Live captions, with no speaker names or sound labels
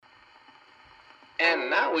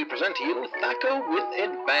And now we present to you THAC0 with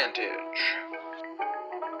Advantage.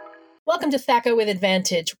 Welcome to THAC0 with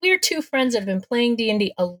Advantage. We're two friends that have been playing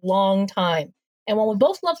D&D a long time. And while we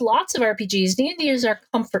both love lots of RPGs, D&D is our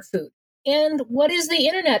comfort food. And what is the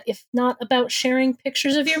internet if not about sharing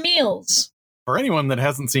pictures of your meals? For anyone that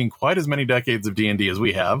hasn't seen quite as many decades of D&D as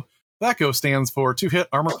we have, THAC0 stands for Two-Hit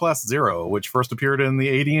Armor Class 0, which first appeared in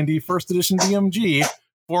the AD&D First Edition DMG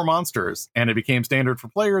for monsters, and it became standard for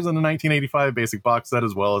players in the 1985 basic box set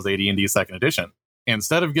as well as AD&D Second Edition.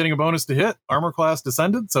 Instead of getting a bonus to hit, armor class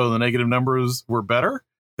descended, so the negative numbers were better.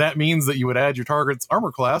 That means that you would add your target's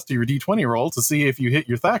armor class to your D20 roll to see if you hit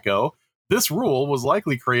your THAC0. This rule was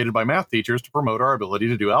likely created by math teachers to promote our ability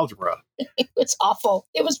to do algebra. It was awful.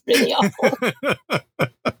 It was really awful.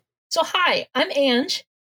 So hi, I'm Ange,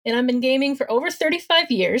 and I've been gaming for over 35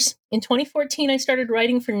 years. In 2014, I started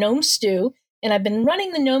writing for Gnome Stew, and I've been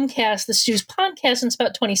running the Gnomecast, the Stew's podcast, since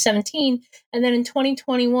about 2017. And then in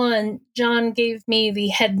 2021, John gave me the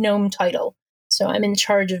head gnome title. So I'm in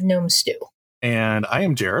charge of Gnome Stew. And I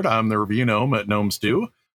am Jared. I'm the review gnome at Gnome Stew.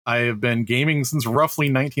 I have been gaming since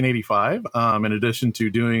roughly 1985. In addition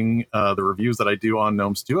to doing the reviews that I do on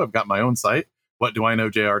Gnome Stew, I've got my own site,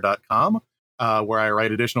 whatdoiknowjr.com, where I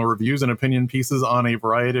write additional reviews and opinion pieces on a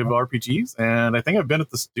variety of RPGs. And I think I've been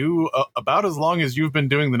at the Stew about as long as you've been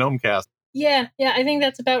doing the Gnomecast. Yeah, I think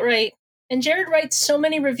that's about right. And Jared writes so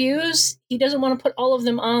many reviews, he doesn't want to put all of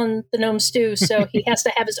them on the Gnome Stew, so he has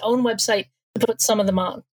to have his own website to put some of them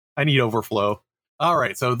on. I need overflow. All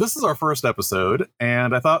right, so this is our first episode,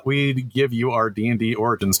 and I thought we'd give you our D&D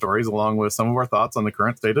origin stories along with some of our thoughts on the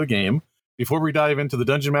current state of the game. Before we dive into the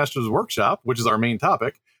Dungeon Master's Workshop, which is our main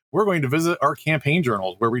topic, we're going to visit our campaign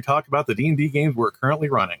journals, where we talk about the D&D games we're currently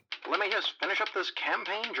running. Let me just finish up this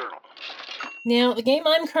campaign journal. Now, the game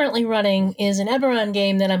I'm currently running is an Eberron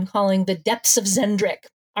game that I'm calling The Depths of Zendrick.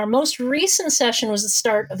 Our most recent session was the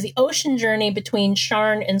start of the ocean journey between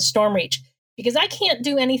Sharn and Stormreach. Because I can't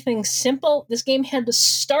do anything simple, this game had to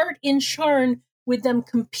start in Sharn with them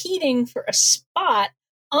competing for a spot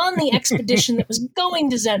on the expedition that was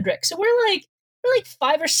going to Zendrick. So we're like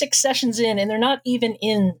 5 or 6 sessions in, and they're not even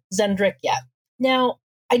in Zendrick yet. Now,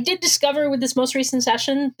 I did discover with this most recent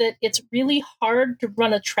session that it's really hard to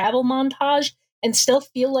run a travel montage and still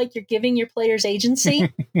feel like you're giving your players agency.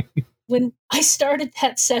 When I started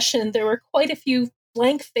that session, there were quite a few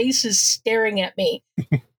blank faces staring at me.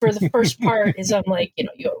 For the first part is I'm like,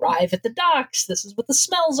 you arrive at the docks. This is what the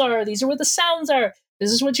smells are. These are what the sounds are.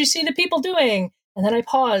 This is what you see the people doing. And then I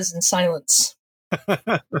pause in silence. Okay,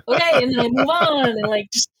 and then I move on and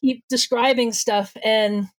just keep describing stuff.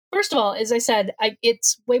 And first of all, as I said,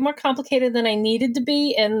 it's way more complicated than I needed to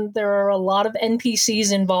be, and there are a lot of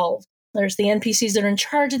NPCs involved. There's the NPCs that are in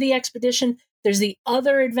charge of the expedition. There's the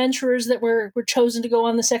other adventurers that were chosen to go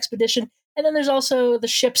on this expedition. And then there's also the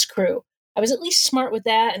ship's crew. I was at least smart with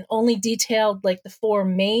that and only detailed the 4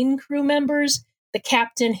 main crew members, the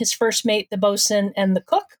captain, his first mate, the bosun, and the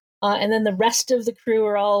cook. And then the rest of the crew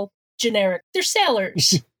are all generic. They're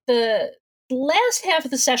sailors. The last half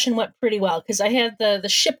of the session went pretty well because I had the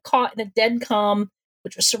ship caught in a dead calm,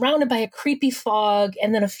 which was surrounded by a creepy fog.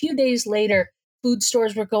 And then a few days later, food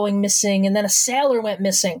stores were going missing, and then a sailor went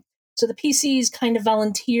missing. So the PCs kind of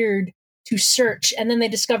volunteered to search, and then they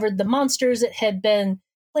discovered the monsters that had been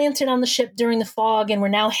planted on the ship during the fog and were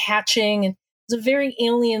now hatching. And it was a very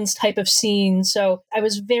Aliens type of scene. So I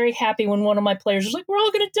was very happy when one of my players was like, we're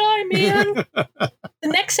all going to die, man. The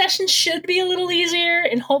next session should be a little easier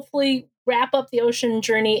and hopefully wrap up the ocean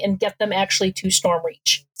journey and get them actually to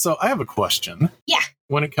Stormreach. So I have a question. Yeah.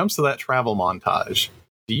 When it comes to that travel montage,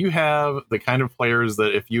 do you have the kind of players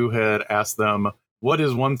that if you had asked them, what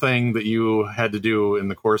is one thing that you had to do in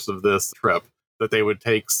the course of this trip, that they would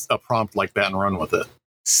take a prompt like that and run with it?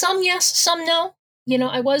 Some yes, some no.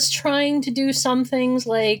 I was trying to do some things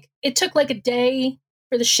it took a day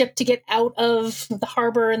for the ship to get out of the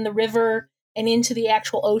harbor and the river and into the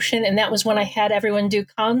actual ocean. And that was when I had everyone do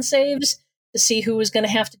con saves to see who was going to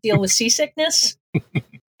have to deal with seasickness.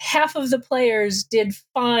 Half of the players did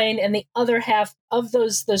fine. And the other half of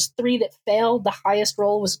those 3 that failed, the highest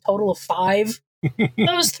roll was a total of 5.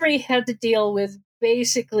 Those 3 had to deal with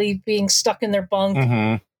basically being stuck in their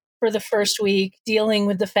bunk for the first week, dealing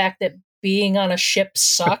with the fact that being on a ship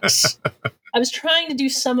sucks. I was trying to do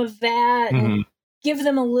some of that and give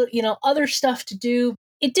them a little, other stuff to do.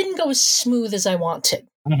 It didn't go as smooth as I wanted.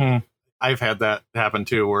 I've had that happen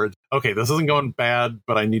too, where, okay, this isn't going bad,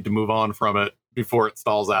 but I need to move on from it before it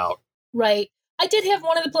stalls out. Right. I did have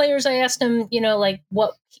one of the players, I asked him,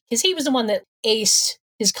 what, because he was the one that aced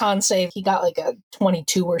his con save. He got a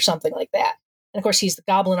 22 or something like that. And of course, he's the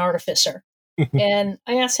Goblin Artificer. And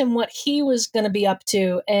I asked him what he was going to be up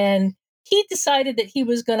to, and he decided that he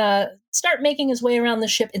was going to start making his way around the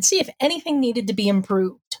ship and see if anything needed to be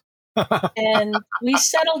improved. And we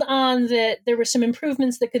settled on that there were some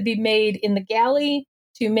improvements that could be made in the galley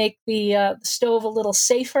to make the stove a little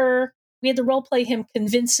safer. We had to roleplay him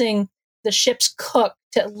convincing the ship's cook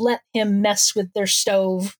to let him mess with their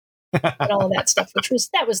stove and all of that stuff, which was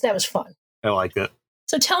fun. I liked it.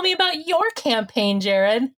 So tell me about your campaign,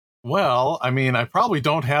 Jared. Well, I mean, I probably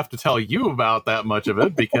don't have to tell you about that much of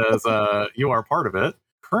it because you are part of it.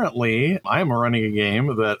 Currently, I am running a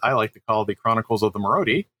game that I like to call the Chronicles of the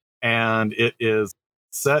Marodi, and it is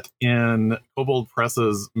set in Kobold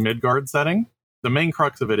Press's Midgard setting. The main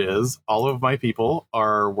crux of it is all of my people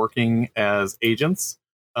are working as agents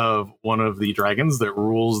of one of the dragons that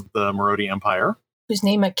rules the Marodi Empire, whose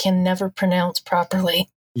name I can never pronounce properly.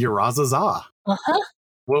 Yurazaza. Uh-huh.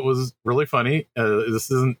 What was really funny, this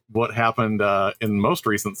isn't what happened in the most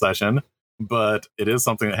recent session, but it is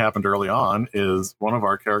something that happened early on, is one of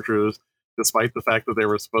our characters, despite the fact that they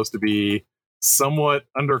were supposed to be somewhat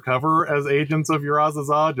undercover as agents of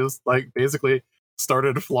Yurazaza, just like basically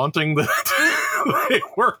started flaunting that they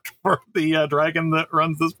worked for the dragon that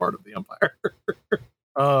runs this part of the empire.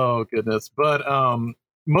 Oh, goodness. But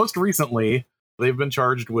most recently, they've been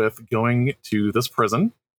charged with going to this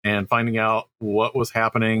prison and finding out what was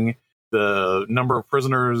happening. The number of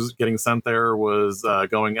prisoners getting sent there was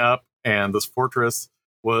going up, and this fortress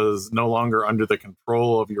was no longer under the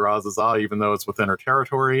control of Yurazaza, even though it's within her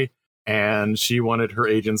territory. And she wanted her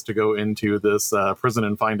agents to go into this prison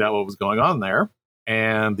and find out what was going on there.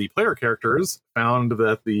 And the player characters found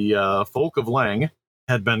that the folk of Lang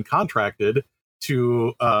had been contracted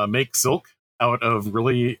to make silk out of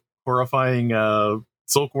really horrifying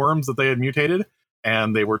silkworms that they had mutated.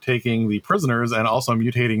 And they were taking the prisoners and also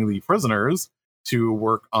mutating the prisoners to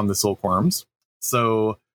work on the silkworms.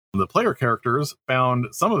 So the player characters found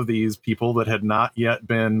some of these people that had not yet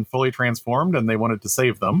been fully transformed, and they wanted to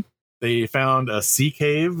save them. They found a sea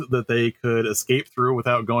cave that they could escape through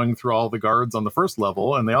without going through all the guards on the first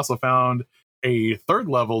level. And they also found a third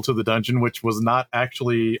level to the dungeon, which was not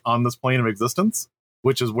actually on this plane of existence,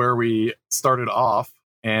 which is where we started off.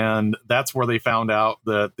 And that's where they found out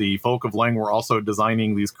that the folk of Lang were also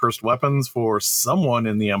designing these cursed weapons for someone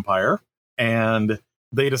in the Empire. And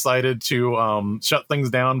they decided to shut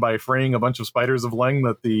things down by freeing a bunch of spiders of Lang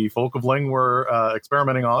that the folk of Lang were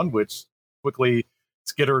experimenting on, which quickly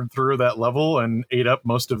skittered through that level and ate up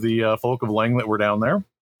most of the folk of Lang that were down there.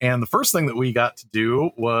 And the first thing that we got to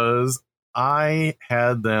do was I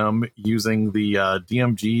had them using the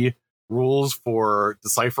DMG rules for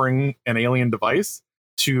deciphering an alien device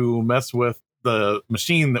to mess with the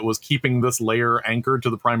machine that was keeping this layer anchored to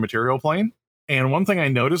the prime material plane. And one thing I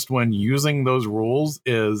noticed when using those rules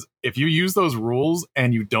is if you use those rules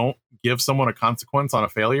and you don't give someone a consequence on a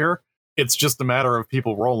failure, it's just a matter of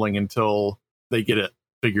people rolling until they get it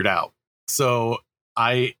figured out. So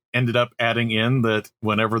I ended up adding in that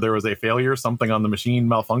whenever there was a failure, something on the machine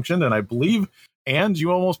malfunctioned. And I believe, and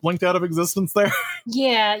you almost blinked out of existence there.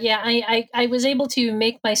 Yeah. I was able to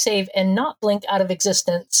make my save and not blink out of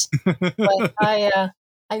existence. But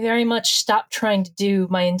I very much stopped trying to do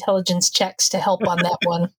my intelligence checks to help on that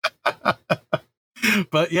one.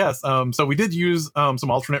 But yes, so we did use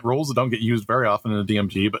some alternate rules that don't get used very often in a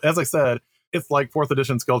DMG. But as I said, it's like 4th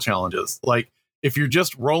edition skill challenges. Like, if you're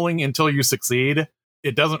just rolling until you succeed,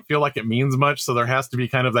 it doesn't feel like it means much. So there has to be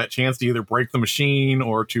kind of that chance to either break the machine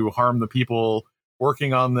or to harm the people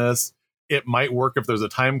working on this. It might work if there's a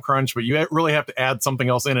time crunch, but you really have to add something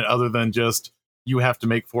else in it other than just you have to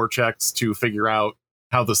make 4 checks to figure out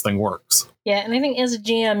how this thing works. Yeah, and I think as a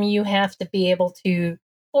GM, you have to be able to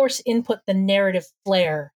force input the narrative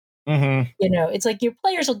flair. Mm-hmm. You know, it's like your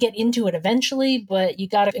players will get into it eventually, but you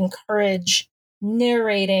got to encourage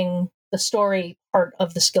narrating the story part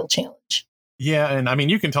of the skill challenge. Yeah, and I mean,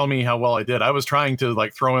 you can tell me how well I did. I was trying to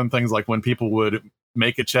like throw in things like when people would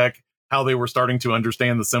make a check, how they were starting to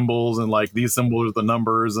understand the symbols and like these symbols are the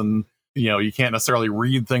numbers, and you know, you can't necessarily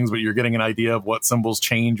read things, but you're getting an idea of what symbols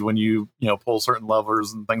change when you pull certain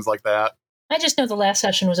levers and things like that. I just know the last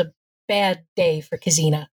session was a bad day for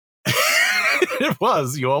Kazina. It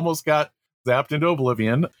was. You almost got zapped into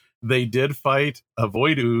oblivion. They did fight a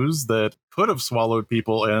void ooze that could have swallowed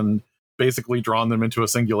people and basically drawn them into a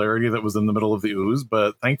singularity that was in the middle of the ooze,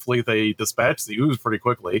 but thankfully they dispatched the ooze pretty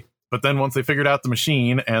quickly. But then once they figured out the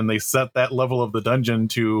machine and they set that level of the dungeon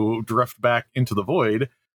to drift back into the void,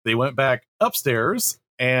 they went back upstairs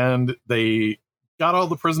and they got all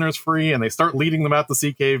the prisoners free and they start leading them out the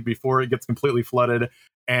sea cave before it gets completely flooded.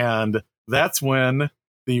 And that's when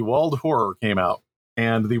the walled horror came out.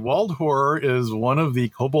 And the Walled Horror is one of the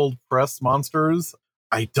Kobold Press monsters.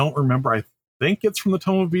 I don't remember. I think it's from the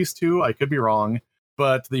Tome of Beast 2. I could be wrong.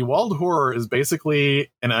 But the Walled Horror is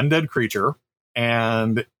basically an undead creature,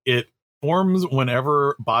 and it forms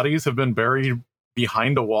whenever bodies have been buried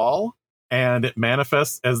behind a wall, and it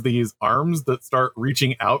manifests as these arms that start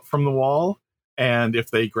reaching out from the wall. And if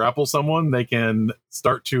they grapple someone, they can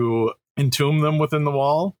start to entomb them within the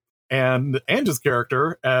wall. And Ange's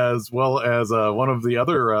character, as well as one of the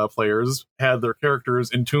other players, had their characters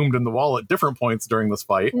entombed in the wall at different points during this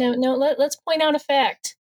fight. No, let's point out a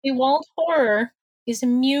fact. The Walled Horror is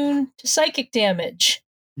immune to psychic damage.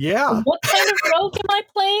 Yeah. What kind of rogue am I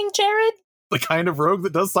playing, Jared? The kind of rogue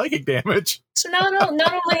that does psychic damage. So not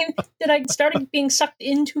only did I start being sucked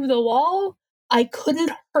into the wall, I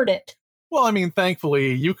couldn't hurt it. Well, I mean,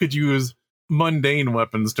 thankfully, you could use mundane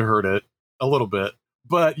weapons to hurt it a little bit.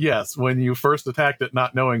 But yes, when you first attacked it,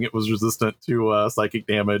 not knowing it was resistant to psychic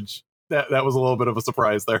damage, that was a little bit of a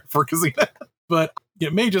surprise there for Kazina. But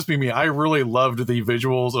it may just be me. I really loved the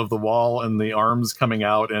visuals of the wall and the arms coming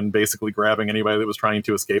out and basically grabbing anybody that was trying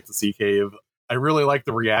to escape the sea cave. I really liked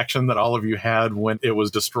the reaction that all of you had when it was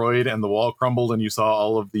destroyed and the wall crumbled and you saw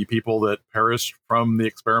all of the people that perished from the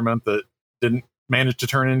experiment that didn't manage to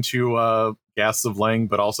turn into gas of Lang,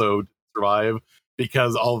 but also survive.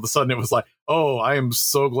 Because all of a sudden it was like, oh, I am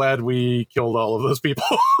so glad we killed all of those people.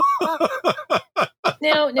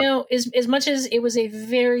 Now, as much as it was a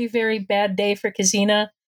very, very bad day for Kazina,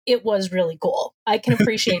 it was really cool. I can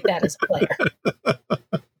appreciate that as a player.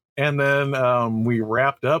 And then we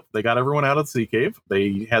wrapped up. They got everyone out of the sea cave.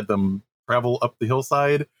 They had them travel up the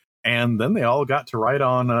hillside. And then they all got to ride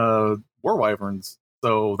on war wyverns.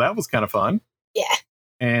 So that was kind of fun. Yeah.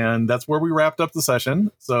 And that's where we wrapped up the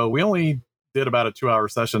session. So we only did about a 2-hour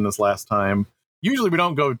session this last time. Usually we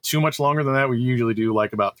don't go too much longer than that. We usually do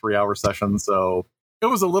like about 3-hour sessions. So it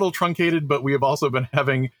was a little truncated, but we have also been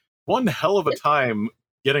having one hell of a time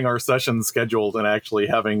getting our sessions scheduled and actually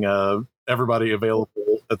having everybody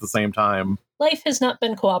available at the same time. Life has not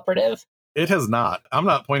been cooperative. It has not. I'm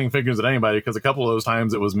not pointing fingers at anybody because a couple of those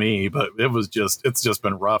times it was me, but it's just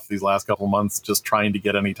been rough these last couple of months just trying to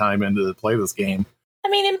get any time in to play this game. I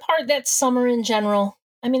mean, in part, that's summer in general.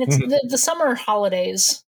 I mean, it's the summer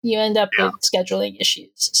holidays. You end up with scheduling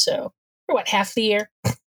issues. So, for what, half the year?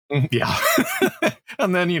 Yeah.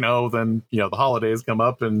 And then, the holidays come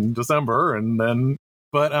up in December.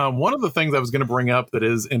 But one of the things I was going to bring up that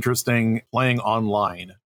is interesting playing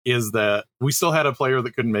online is that we still had a player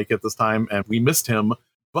that couldn't make it this time and we missed him,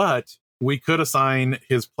 but we could assign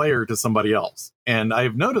his player to somebody else. And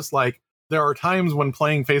I've noticed, there are times when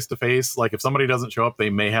playing face-to-face, if somebody doesn't show up, they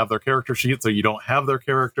may have their character sheet, so you don't have their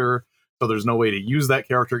character, so there's no way to use that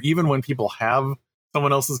character. Even when people have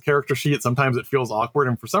someone else's character sheet, sometimes it feels awkward,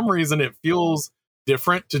 and for some reason it feels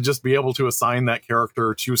different to just be able to assign that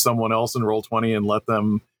character to someone else in Roll20 and let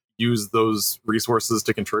them use those resources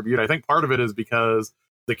to contribute. I think part of it is because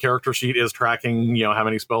the character sheet is tracking, how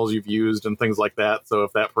many spells you've used and things like that, so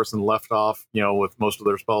if that person left off, with most of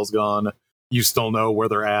their spells gone, you still know where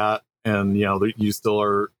they're at. And, you still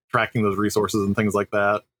are tracking those resources and things like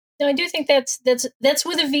that. No, I do think that's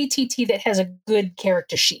with a VTT that has a good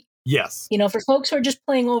character sheet. Yes. For folks who are just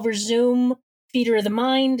playing over Zoom, Feeder of the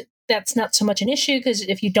Mind, that's not so much an issue because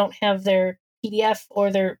if you don't have their PDF or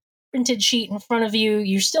their printed sheet in front of you,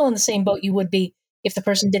 you're still in the same boat you would be if the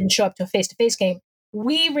person didn't show up to a face-to-face game.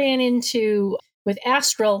 We ran into, with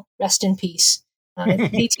Astral, rest in peace,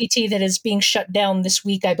 VTT that is being shut down this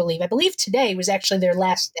week, I believe. I believe today was actually their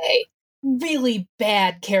last day. Really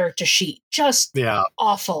bad character sheet. Just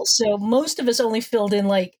awful. So most of us only filled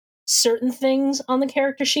in certain things on the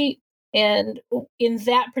character sheet. And in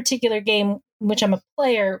that particular game, in which I'm a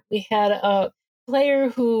player, we had a player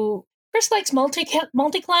who Chris likes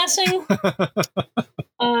multi-classing.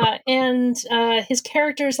 And his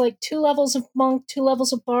character is 2 levels of monk, 2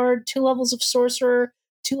 levels of bard, 2 levels of sorcerer,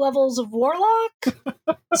 2 levels of warlock,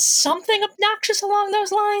 something obnoxious along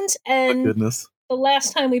those lines. And goodness. The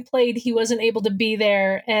last time we played, he wasn't able to be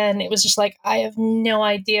there, and it was just I have no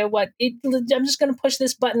idea I'm just going to push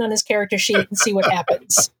this button on his character sheet and see what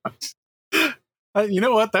happens. You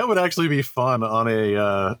know what? That would actually be fun on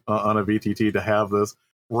a VTT to have this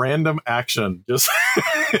random action. Just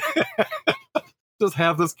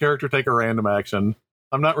have this character take a random action.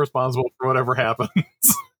 I'm not responsible for whatever happens.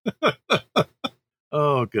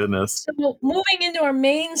 Oh, goodness. So moving into our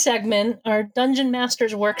main segment, our Dungeon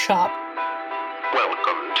Master's Workshop.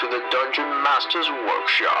 Welcome to the Dungeon Master's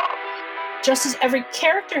Workshop. Just as every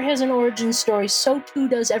character has an origin story, so too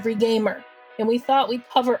does every gamer. And we thought we'd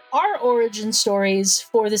cover our origin stories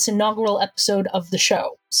for this inaugural episode of the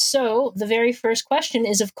show. So the very first question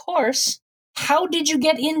is, of course, how did you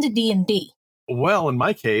get into D&D? Well, in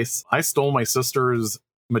my case, I stole my sister's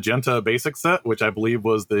Magenta basic set, which I believe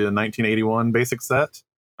was the 1981 basic set.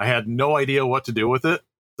 I had no idea what to do with it.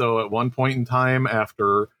 So at one point in time,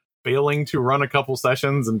 after failing to run a couple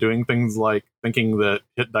sessions and doing things like thinking that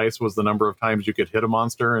hit dice was the number of times you could hit a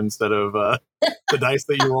monster instead of the dice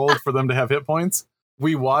that you rolled for them to have hit points,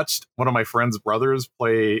 we watched one of my friend's brothers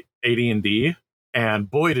play AD&D, and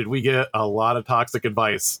boy, did we get a lot of toxic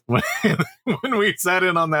advice when we sat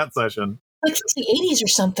in on that session. Like it's the 80s or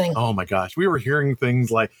something. Oh my gosh, we were hearing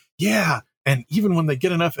things like, yeah, and even when they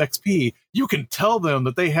get enough XP, you can tell them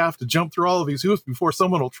that they have to jump through all of these hoops before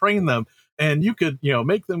someone will train them. And you could,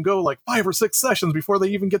 make them go like 5 or 6 sessions before they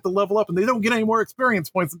even get the level up, and they don't get any more experience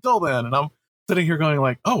points until then. And I'm sitting here going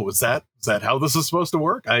like, oh, is that how this is supposed to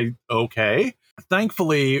work? Okay.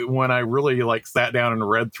 Thankfully, when I really sat down and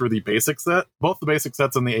read through the basic set, both the basic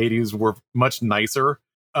sets in the 80s were much nicer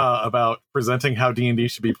about presenting how D&D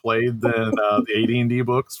should be played than the AD&D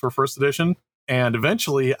books for first edition. And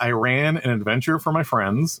eventually I ran an adventure for my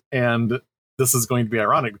friends, and this is going to be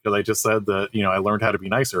ironic because I just said that, I learned how to be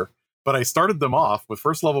nicer, but I started them off with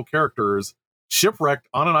first level characters shipwrecked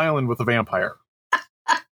on an island with a vampire.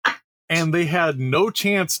 And they had no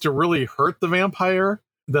chance to really hurt the vampire.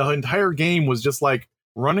 The entire game was just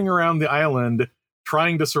running around the island,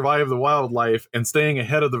 trying to survive the wildlife and staying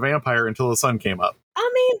ahead of the vampire until the sun came up.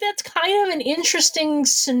 I mean, that's kind of an interesting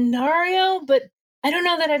scenario, but I don't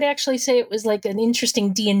know that I'd actually say it was an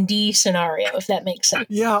interesting D&D scenario, if that makes sense.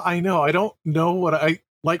 Yeah, I know. I don't know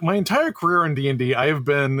what my entire career in D&D,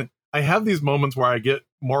 I have these moments where I get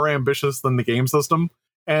more ambitious than the game system.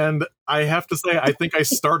 And I have to say, I think I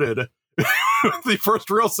started the first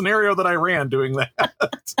real scenario that I ran doing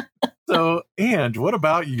that. So, and what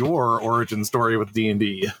about your origin story with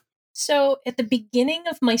D&D? So at the beginning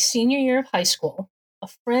of my senior year of high school, a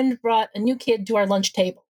friend brought a new kid to our lunch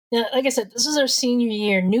table. Now, like I said, this is our senior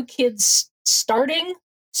year. New kids starting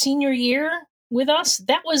senior year with us,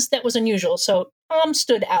 that was unusual. So Tom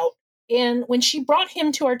stood out. And when she brought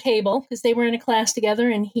him to our table, because they were in a class together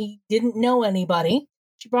and he didn't know anybody,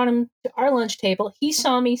 she brought him to our lunch table. He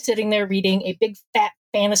saw me sitting there reading a big fat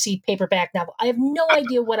fantasy paperback novel. I have no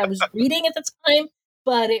idea what I was reading at the time,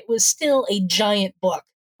 but it was still a giant book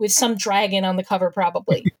with some dragon on the cover,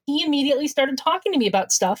 probably. He immediately started talking to me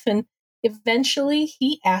about stuff, and eventually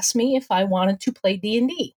he asked me if I wanted to play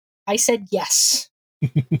D&D. I said yes,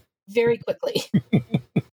 very quickly.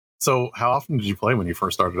 So how often did you play when you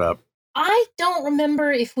first started up? I don't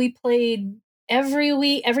remember if we played every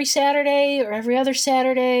week, every Saturday, or every other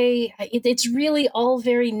Saturday. It's really all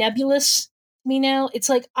very nebulous to me now. It's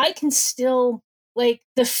I can still,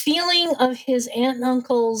 the feeling of his aunt and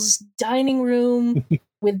uncle's dining room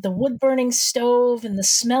with the wood-burning stove and the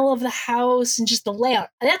smell of the house and just the layout.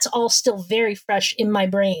 That's all still very fresh in my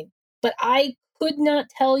brain. But I could not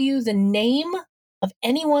tell you the name of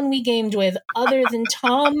anyone we gamed with other than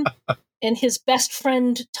Tom and his best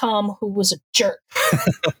friend, Tom, who was a jerk.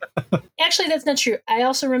 Actually, that's not true. I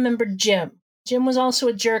also remember Jim. Jim was also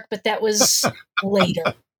a jerk, but that was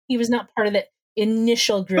later. He was not part of the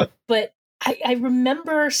initial group. But I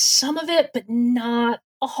remember some of it, but not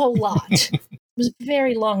a whole lot. It was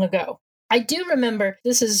very long ago. I do remember,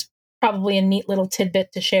 this is probably a neat little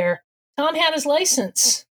tidbit to share. Tom had his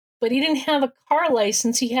license, but he didn't have a car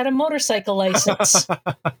license. He had a motorcycle license.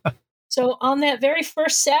 So on that very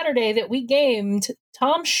first Saturday that we gamed,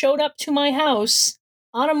 Tom showed up to my house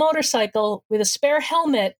on a motorcycle with a spare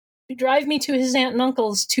helmet to drive me to his aunt and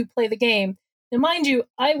uncle's to play the game. Now, mind you,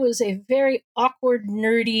 I was a very awkward,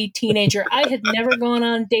 nerdy teenager. I had never gone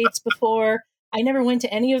on dates before. I never went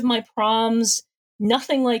to any of my proms,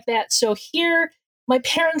 nothing like that. So here, my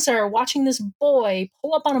parents are watching this boy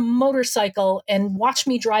pull up on a motorcycle and watch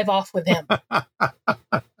me drive off with him.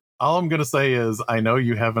 All I'm going to say is I know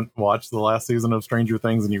you haven't watched the last season of Stranger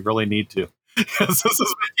Things, and you really need to, because this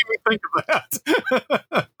is making me think of that.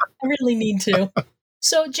 I really need to.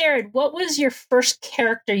 So, Jared, what was your first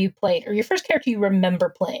character you played, or your first character you remember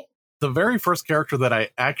playing? The very first character that I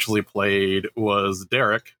actually played was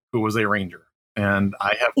Derek, who was a ranger. And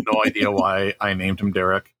I have no idea why I named him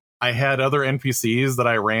Derek. I had other NPCs that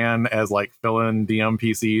I ran as fill-in DM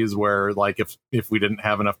PCs where if we didn't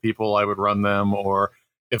have enough people, I would run them, or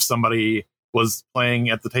if somebody was playing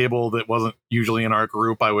at the table that wasn't usually in our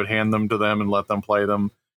group, I would hand them to them and let them play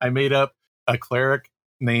them. I made up a cleric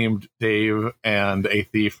named Dave and a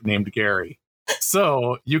thief named Gary.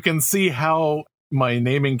 So you can see how my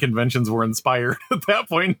naming conventions were inspired at that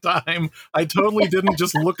point in time. I totally didn't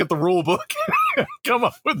just look at the rule book and come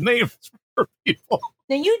up with names for people.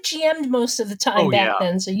 Now, you GM'd most of the time back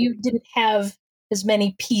then, so you didn't have as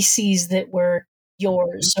many PCs that were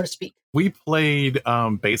yours, so to speak. We played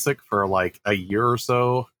Basic for like a year or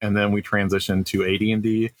so, and then we transitioned to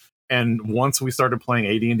AD&D. And once we started playing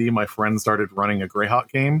AD&D, my friend started running a Greyhawk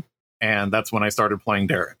game, and that's when I started playing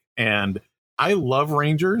Derek. And I love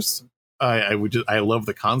Rangers. I love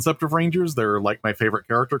the concept of Rangers. They're like my favorite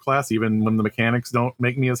character class, even when the mechanics don't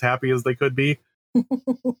make me as happy as they could be.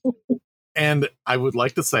 And I would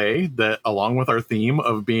like to say that along with our theme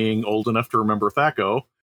of being old enough to remember THAC0,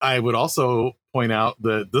 I would also point out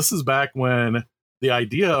that this is back when the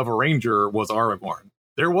idea of a Ranger was Aragorn.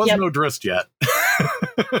 There was no Drist yet.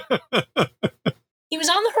 He was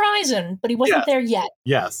on the horizon, but he wasn't there yet.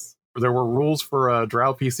 Yes. There were rules for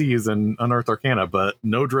Drow PCs and Unearthed Arcana, but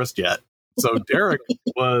no Drist yet. So Derek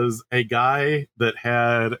was a guy that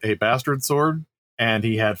had a bastard sword, and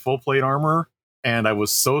he had full plate armor. And I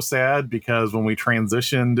was so sad because when we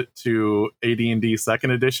transitioned to AD&D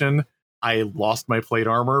 2nd edition, I lost my plate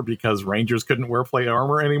armor because Rangers couldn't wear plate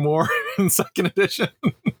armor anymore in 2nd edition.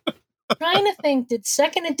 Trying to think, did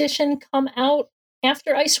 2nd edition come out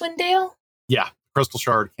after Icewind Dale? Yeah, Crystal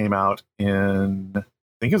Shard came out in, I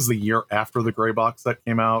think it was the year after the Gray Box set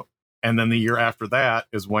came out. And then the year after that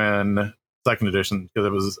is when 2nd edition, because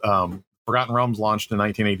it was Forgotten Realms launched in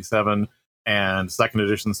 1987, and 2nd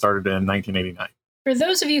edition started in 1989. For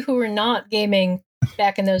those of you who were not gaming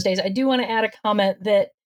back in those days, I do want to add a comment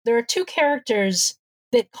that there are two characters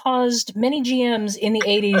that caused many GMs in the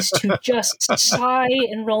 80s to just sigh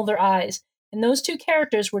and roll their eyes. And those two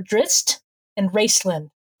characters were Drist and Raceland.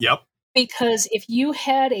 Yep. Because if you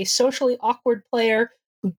had a socially awkward player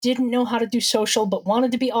who didn't know how to do social but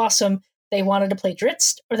wanted to be awesome, they wanted to play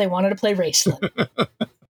Drist or they wanted to play Raceland.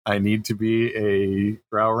 I need to be a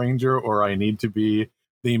Drow Ranger, or I need to be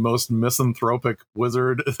the most misanthropic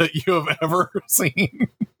wizard that you have ever seen.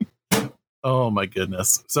 Oh my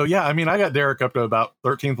goodness. So yeah, I mean, I got Derek up to about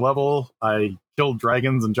 13th level. I killed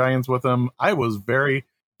dragons and giants with him. I was very,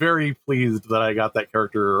 very pleased that I got that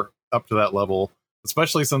character up to that level,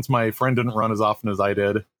 especially since my friend didn't run as often as I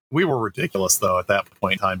did. We were ridiculous though at that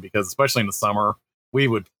point in time, because especially in the summer, we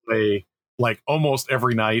would play like almost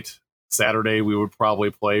every night. Saturday, we would probably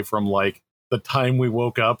play from like the time we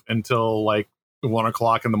woke up until like 1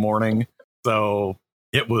 o'clock in the morning. So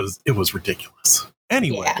it was ridiculous.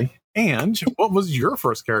 Anyway, Ange, what was your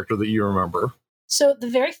first character that you remember? So the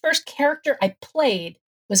very first character I played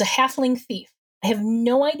was a halfling thief. I have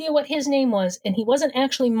no idea what his name was, and he wasn't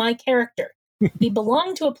actually my character. He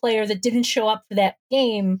belonged to a player that didn't show up for that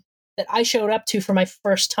game that I showed up to for my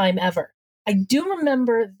first time ever. I do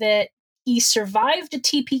remember that he survived a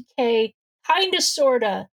TPK, kinda,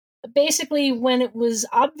 sorta. Basically, when it was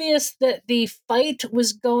obvious that the fight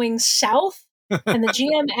was going south, and the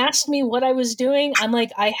GM asked me what I was doing, I'm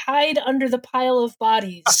like, I hide under the pile of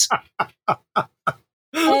bodies.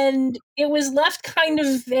 And it was left kind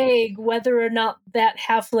of vague whether or not that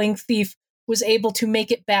halfling thief was able to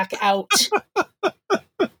make it back out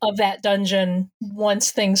of that dungeon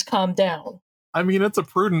once things calmed down. I mean, it's a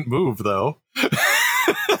prudent move, though.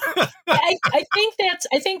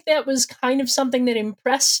 I think that was kind of something that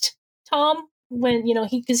impressed Tom when,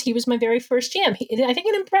 because he was my very first GM. I think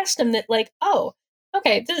it impressed him that, like, oh,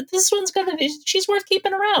 okay, this one's she's worth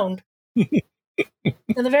keeping around.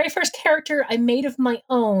 And the very first character I made of my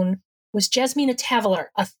own was Jasmina Tavaler,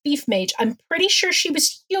 a thief mage. I'm pretty sure she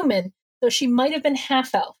was human, though she might have been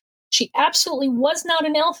half-elf. She absolutely was not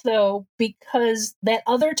an elf, though, because that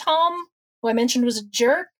other Tom, who I mentioned was a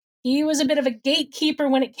jerk, he was a bit of a gatekeeper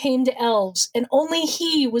when it came to elves, and only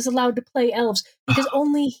he was allowed to play elves, because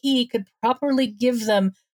only he could properly give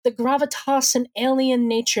them the gravitas and alien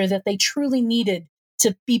nature that they truly needed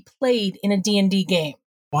to be played in a D&D game.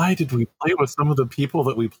 Why did we play with some of the people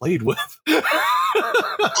that we played with?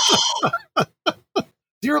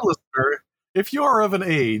 Dear listener, if you are of an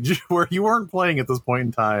age where you weren't playing at this point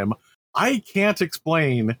in time, I can't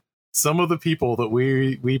explain some of the people that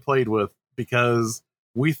we played with, because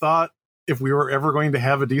we thought if we were ever going to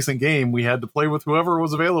have a decent game, we had to play with whoever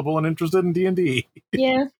was available and interested in D&D.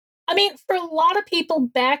 Yeah. I mean, for a lot of people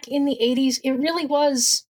back in the 80s, it really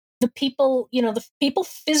was the people, the people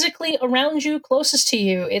physically around you, closest to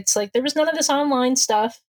you. It's like there was none of this online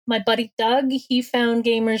stuff. My buddy Doug, he found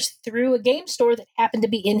gamers through a game store that happened to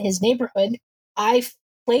be in his neighborhood. I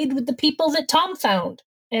played with the people that Tom found.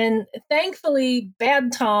 And thankfully,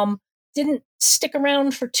 Bad Tom didn't stick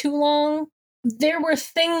around for too long. There were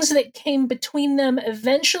things that came between them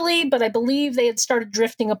eventually, but I believe they had started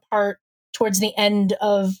drifting apart towards the end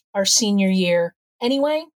of our senior year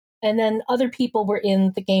anyway. And then other people were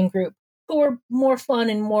in the game group who were more fun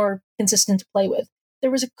and more consistent to play with.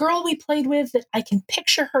 There was a girl we played with that I can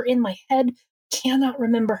picture her in my head, cannot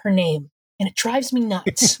remember her name, and it drives me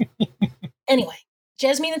nuts. Anyway,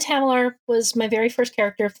 Jasmine the Tamerlar was my very first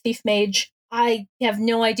character, Thief Mage. I have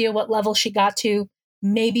no idea what level she got to.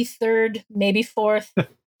 Maybe 3rd, maybe 4th.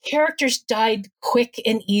 Characters died quick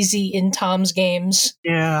and easy in Tom's games.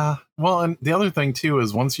 Yeah. Well, and the other thing, too,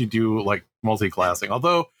 is once you do, like, multi-classing,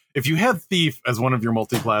 although if you had Thief as one of your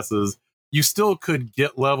multi-classes, you still could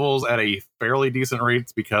get levels at a fairly decent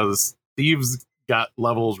rate because Thieves got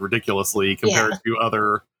levels ridiculously compared to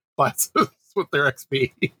other classes with their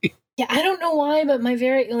XP. Yeah, I don't know why, but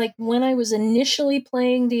when I was initially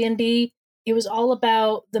playing D&D, it was all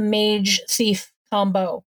about the mage thief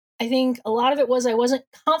combo. I think a lot of it was I wasn't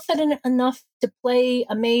confident enough to play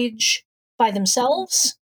a mage by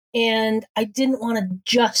themselves, and I didn't want to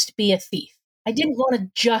just be a thief. I didn't want to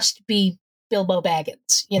just be Bilbo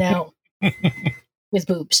Baggins, with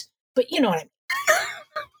boobs. But you know what I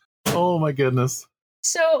mean. Oh my goodness.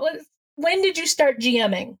 So when did you start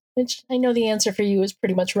GMing? Which I know the answer for you is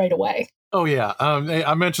pretty much right away. Oh, yeah.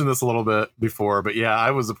 I mentioned this a little bit before, but yeah,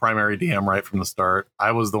 I was the primary DM right from the start.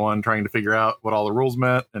 I was the one trying to figure out what all the rules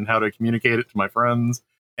meant and how to communicate it to my friends.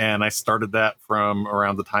 And I started that from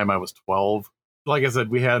around the time I was 12. Like I said,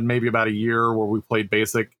 we had maybe about a year where we played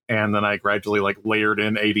basic, and then I gradually layered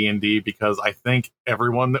in AD&D because I think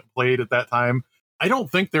everyone that played at that time, I don't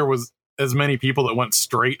think there was as many people that went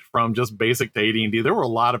straight from just basic to AD&D. There were a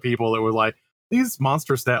lot of people that were like, these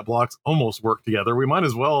monster stat blocks almost work together. We might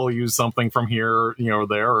as well use something from here, or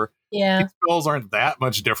there. Yeah. These spells aren't that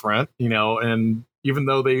much different, and even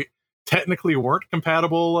though they technically weren't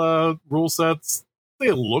compatible rule sets,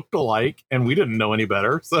 they looked alike, and we didn't know any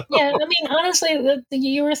better. So yeah, I mean, honestly,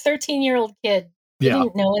 you were a 13-year-old kid. You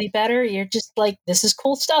didn't know any better. You're just like, this is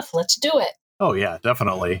cool stuff. Let's do it. Oh, yeah,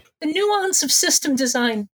 definitely. The nuance of system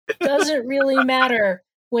design doesn't really matter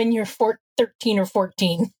when you're 13 or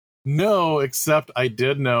 14. No, except I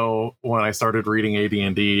did know when I started reading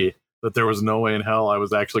AD&D that there was no way in hell I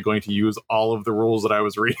was actually going to use all of the rules that I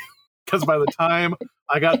was reading. Because by the time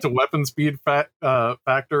I got to weapon speed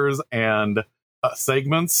factors and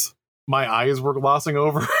segments, my eyes were glossing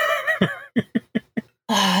over.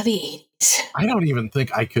 The 80s. I don't even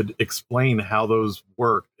think I could explain how those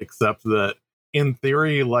worked, except that in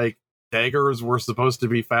theory, daggers were supposed to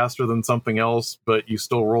be faster than something else, but you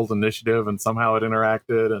still rolled initiative and somehow it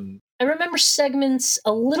interacted. And I remember segments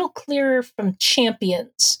a little clearer from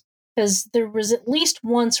champions, because there was at least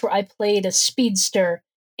once where I played a speedster,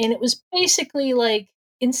 and it was basically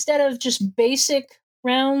instead of just basic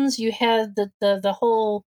rounds, you had the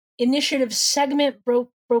whole initiative segment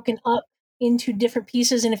broken up into different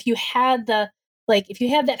pieces. And if you had that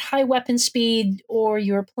high weapon speed, or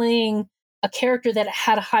you were playing a character that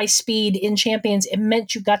had a high speed in champions, it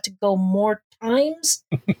meant you got to go more times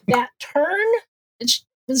that turn. It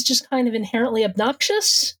was just kind of inherently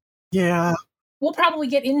obnoxious. Yeah. We'll probably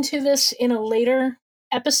get into this in a later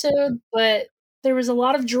episode, but there was a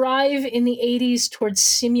lot of drive in the 80s towards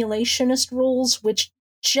simulationist rules, which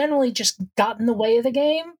generally just got in the way of the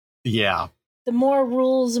game. Yeah. The more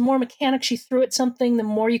rules, the more mechanics you threw at something, the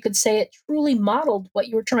more you could say it truly modeled what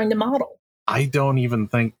you were trying to model. I don't even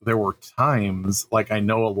think there were times, I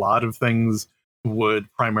know a lot of things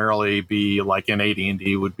would primarily be in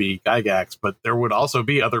AD&D would be Gygax, but there would also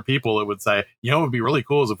be other people that would say, it would be really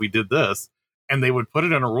cool if we did this. And they would put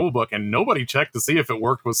it in a rule book, and nobody checked to see if it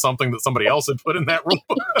worked with something that somebody else had put in that rule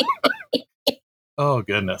book. Oh,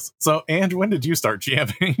 goodness. So, and when did you start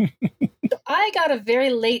GMing? I got a very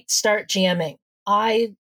late start GMing.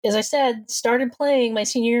 I, as I said, started playing my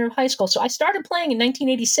senior year of high school. So I started playing in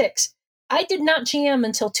 1986. I did not GM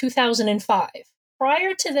until 2005.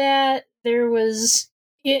 Prior to that, there was,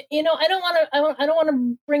 I don't want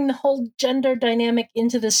to bring the whole gender dynamic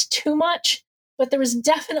into this too much, but there was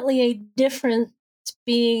definitely a difference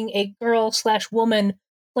being a girl/woman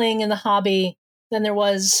playing in the hobby than there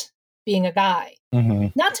was being a guy. Mm-hmm.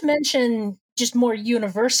 Not to mention, just more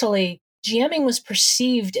universally, GMing was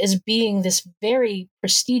perceived as being this very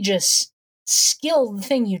prestigious, skilled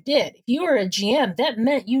thing you did. If you were a GM, that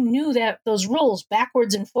meant you knew those rules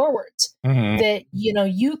backwards and forwards. Mm-hmm. That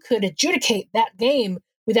you could adjudicate that game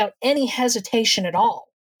without any hesitation at all.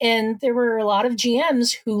 And there were a lot of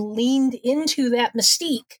GMs who leaned into that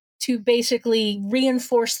mystique to basically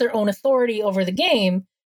reinforce their own authority over the game,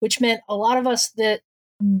 which meant a lot of us that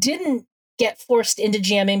didn't get forced into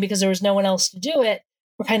GMing because there was no one else to do it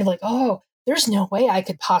were kind of like, oh, there's no way I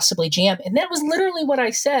could possibly GM. And that was literally what I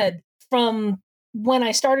said from when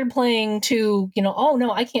I started playing to, oh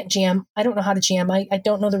no, I can't GM. I don't know how to GM. I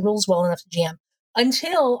don't know the rules well enough to GM.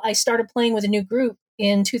 Until I started playing with a new group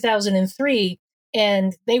in 2003,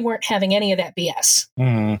 and they weren't having any of that BS.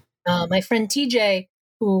 My friend TJ,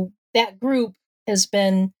 who that group has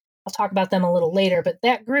been, I'll talk about them a little later, but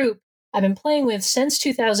that group I've been playing with since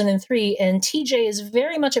 2003, and TJ is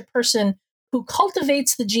very much a person who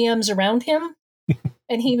cultivates the GMs around him.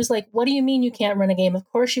 And he was like, what do you mean you can't run a game? Of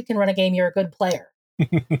course you can run a game. You're a good player.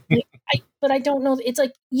 But I don't know. It's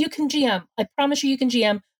like, you can GM. I promise you can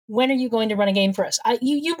GM. When are you going to run a game for us?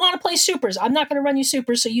 You want to play supers. I'm not going to run you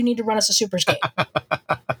supers, so you need to run us a supers game.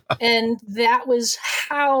 And that was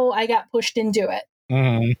how I got pushed into it.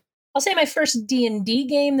 I'll say my first D&D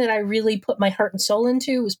game that I really put my heart and soul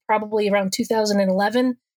into was probably around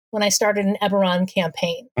 2011 when I started an Eberron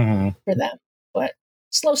campaign for them. But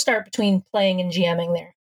slow start between playing and GMing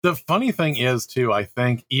there. The funny thing is, too, I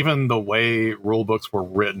think even the way rule books were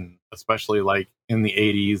written, especially like in the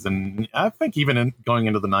 80s and I think even going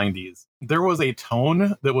into the 90s, there was a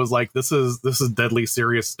tone that was like, this is deadly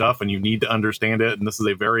serious stuff and you need to understand it. And this is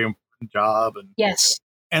a very important job. And yes.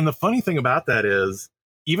 And the funny thing about that is,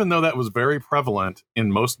 even though that was very prevalent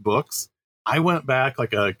in most books, I went back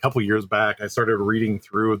like a couple years back. I started reading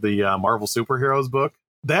through the Marvel Superheroes book.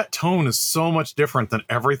 That tone is so much different than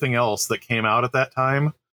everything else that came out at that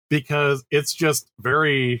time, because it's just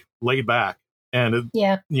very laid back. And,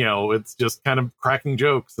 it's just kind of cracking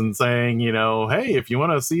jokes and saying, hey, if you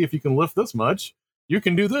want to see if you can lift this much, you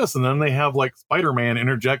can do this. And then they have like Spider-Man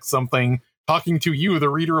interject something talking to you, the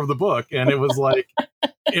reader of the book. And it was like,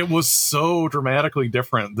 it was so dramatically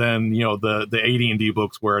different than, the AD&D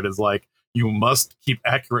books where it is like, you must keep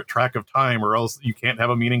accurate track of time or else you can't have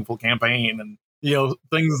a meaningful campaign and,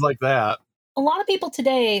 things like that. A lot of people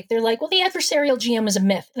today, they're like, well, the adversarial GM is a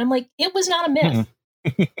myth. And I'm like, it was not a myth.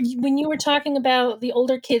 When you were talking about the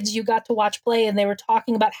older kids you got to watch play and they were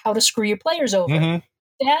talking about how to screw your players over,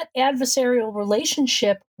 that adversarial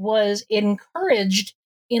relationship was encouraged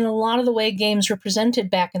in a lot of the way games were presented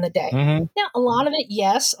back in the day. Now, a lot of it,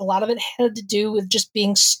 yes, a lot of it had to do with just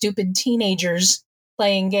being stupid teenagers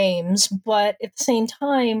playing games. But at the same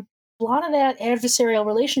time, a lot of that adversarial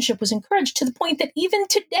relationship was encouraged to the point that even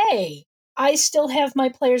today, I still have my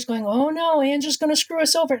players going, oh no, Andrew's going to screw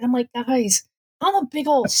us over. And I'm like, guys, I'm a big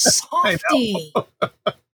old softy. I'm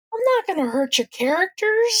not going to hurt your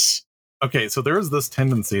characters. Okay, so there is this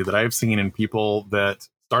tendency that I've seen in people that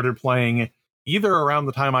started playing either around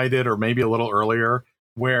the time I did or maybe a little earlier,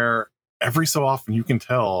 where every so often you can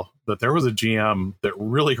tell that there was a GM that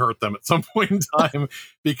really hurt them at some point in time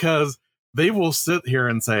because they will sit here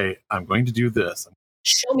and say, I'm going to do this.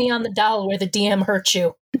 Show me on the doll where the DM hurt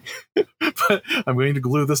you. But I'm going to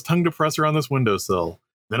glue this tongue depressor on this windowsill.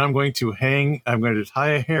 Then I'm going to tie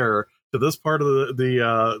a hair to this part of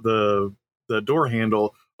the door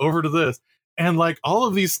handle over to this. And like all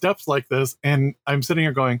of these steps like this. And I'm sitting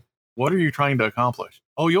here going, what are you trying to accomplish?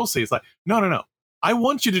 Oh, you'll see. It's like, no. I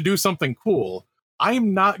want you to do something cool.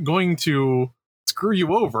 I'm not going to screw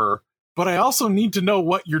you over, but I also need to know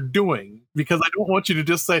what you're doing, because I don't want you to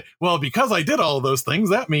just say, well, because I did all of those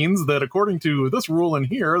things, that means that according to this rule in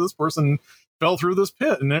here, this person fell through this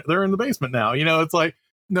pit and they're in the basement now. It's like,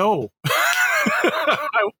 no.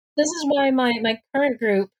 This is why my current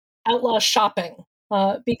group outlaws shopping.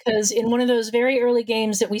 Because in one of those very early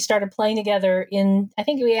games that we started playing together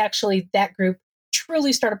that group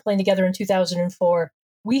truly started playing together in 2004.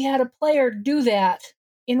 We had a player do that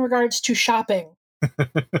in regards to shopping,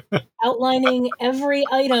 outlining every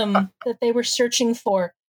item that they were searching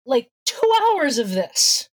for. Like 2 hours of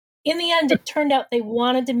this. In the end, it turned out they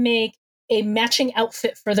wanted to make a matching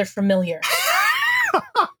outfit for their familiar.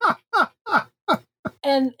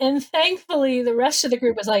 And thankfully, the rest of the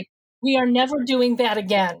group was like, we are never doing that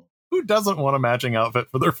again. Who doesn't want a matching outfit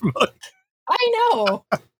for their familiar? I know.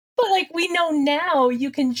 But like, we know now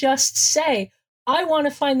you can just say, I want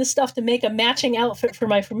to find the stuff to make a matching outfit for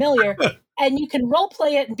my familiar. And you can role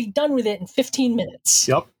play it and be done with it in 15 minutes.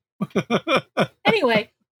 Yep.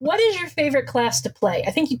 Anyway, what is your favorite class to play?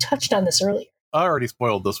 I think you touched on this earlier. I already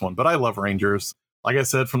spoiled this one, but I love Rangers. Like I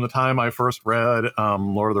said, from the time I first read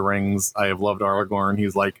Lord of the Rings, I have loved Aragorn.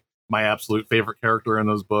 He's like my absolute favorite character in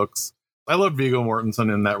those books. I loved Viggo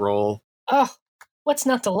Mortensen in that role. Oh, what's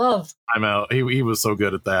not to love? I'm out. He was so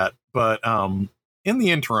good at that. But in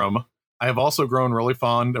the interim, I have also grown really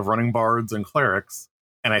fond of running bards and clerics.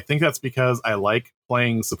 And I think that's because I like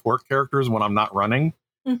playing support characters when I'm not running.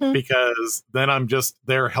 Because then I'm just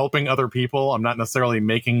there helping other people. I'm not necessarily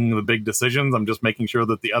making the big decisions. I'm just making sure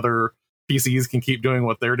that the other PCs can keep doing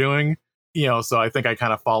what they're doing. So I think I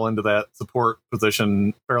kind of fall into that support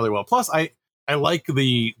position fairly well. Plus, I like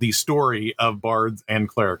the story of bards and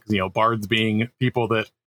clerics. Bards being people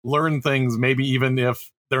that learn things, maybe even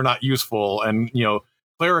if they're not useful, and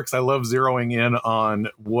clerics, I love zeroing in on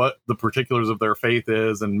what the particulars of their faith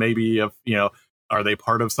is, and maybe if, are they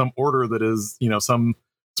part of some order that is, some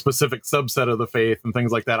specific subset of the faith and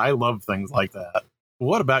things like that. I love things like that.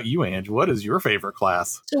 What about you, Ange? What is your favorite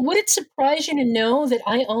class? So would it surprise you to know that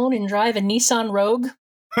I own and drive a Nissan Rogue?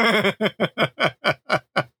 I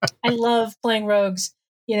love playing rogues.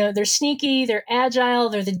 They're sneaky, they're agile,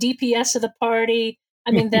 they're the DPS of the party. I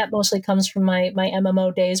mean, that mostly comes from my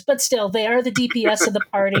MMO days, but still, they are the DPS of the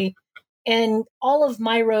party. And all of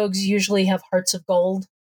my rogues usually have hearts of gold.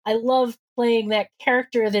 I love playing that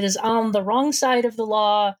character that is on the wrong side of the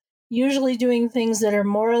law, usually doing things that are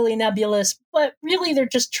morally nebulous, but really they're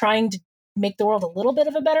just trying to make the world a little bit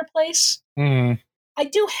of a better place. Mm. I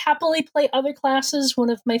do happily play other classes. One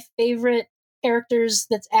of my favorite characters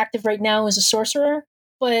that's active right now is a sorcerer,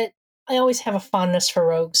 but I always have a fondness for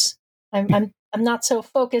rogues. I'm not so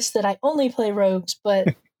focused that I only play rogues,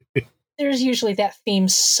 but there's usually that theme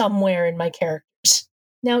somewhere in my characters.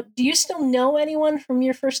 Now, do you still know anyone from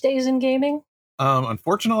your first days in gaming?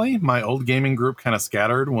 Unfortunately, my old gaming group kind of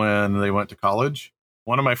scattered when they went to college.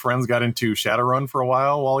 One of my friends got into Shadowrun for a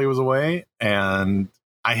while he was away, and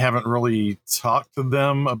I haven't really talked to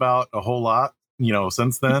them about a whole lot,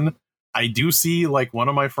 since then. I do see like one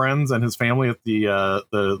of my friends and his family at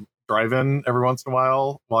the drive-in every once in a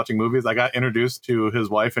while watching movies. I got introduced to his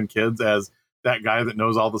wife and kids as that guy that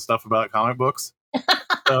knows all the stuff about comic books.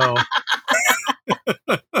 So,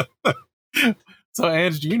 so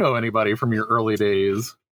Ange, do you know anybody from your early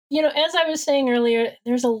days? As I was saying earlier,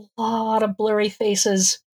 there's a lot of blurry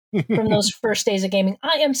faces from those first days of gaming.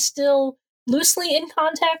 I am still loosely in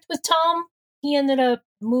contact with Tom. He ended up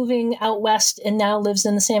moving out west and now lives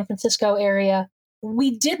in the San Francisco area.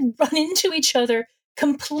 We did run into each other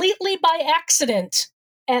completely by accident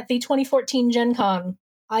at the 2014 Gen Con.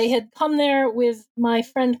 I had come there with my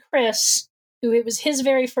friend Chris, who it was his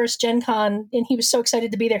very first Gen Con, and he was so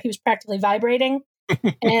excited to be there, he was practically vibrating.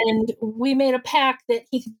 And we made a pact that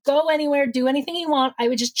he could go anywhere, do anything he want. I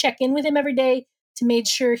would just check in with him every day to make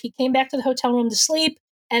sure he came back to the hotel room to sleep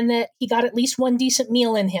and that he got at least one decent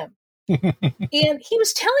meal in him. And he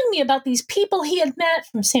was telling me about these people he had met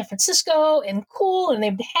from San Francisco and cool, and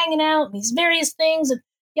they'd been hanging out and these various things and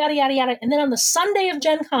yada, yada, yada. And then on the Sunday of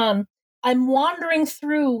Gen Con, I'm wandering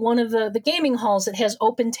through one of the gaming halls that has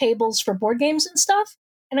open tables for board games and stuff.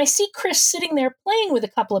 And I see Chris sitting there playing with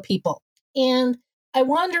a couple of people. And I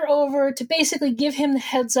wander over to basically give him the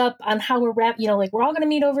heads up on how we're we're all going to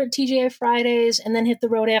meet over at TGI Fridays and then hit the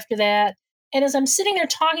road after that. And as I'm sitting there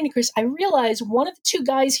talking to Chris, I realize one of the two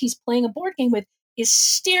guys he's playing a board game with is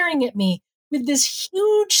staring at me with this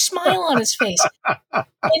huge smile on his face. And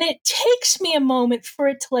it takes me a moment for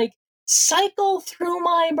it to cycle through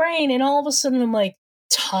my brain. And all of a sudden I'm like,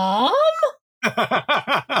 Tom?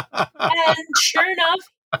 And sure enough,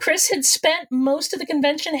 Chris had spent most of the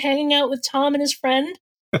convention hanging out with Tom and his friend.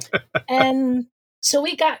 And so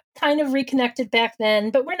we got kind of reconnected back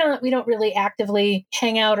then, but we don't really actively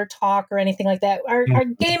hang out or talk or anything like that. Our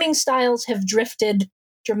gaming styles have drifted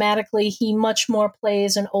dramatically. He much more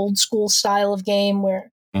plays an old school style of game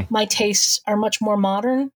where my tastes are much more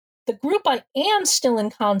modern. The group I am still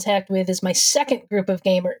in contact with is my second group of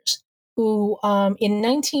gamers who, in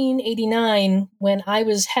 1989, when I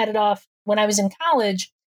was in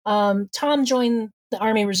college, Tom joined the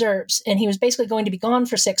Army Reserves, and he was basically going to be gone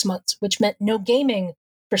for 6 months, which meant no gaming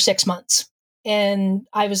for 6 months. And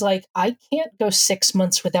I was like, I can't go 6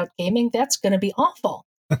 months without gaming. That's going to be awful.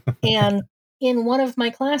 And in one of my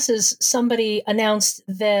classes, somebody announced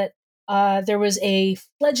that there was a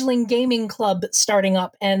fledgling gaming club starting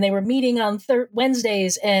up, and they were meeting on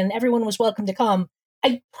Wednesdays, and everyone was welcome to come.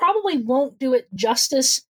 I probably won't do it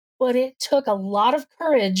justice, but it took a lot of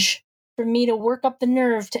courage for me to work up the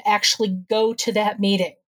nerve to actually go to that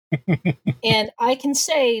meeting. And I can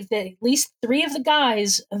say that at least 3 of the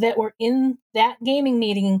guys that were in that gaming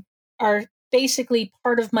meeting are basically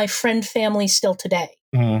part of my friend family still today.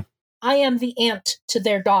 Mm-hmm. I am the aunt to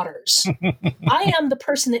their daughters. I am the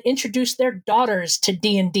person that introduced their daughters to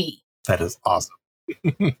D&D. That is awesome.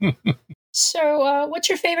 So what's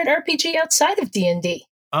your favorite RPG outside of D&D?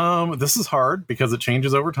 This is hard because it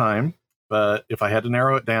changes over time. But if I had to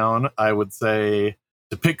narrow it down, I would say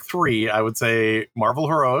to pick 3, I would say Marvel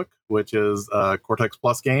Heroic, which is a Cortex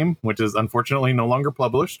Plus game, which is unfortunately no longer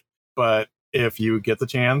published. But if you get the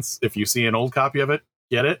chance, if you see an old copy of it,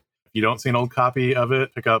 get it. If you don't see an old copy of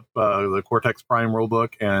it, pick up the Cortex Prime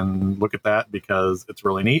rulebook and look at that because it's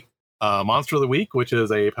really neat. Monster of the Week, which is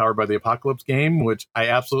a Powered by the Apocalypse game, which I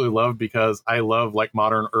absolutely love because I love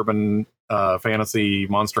modern urban fantasy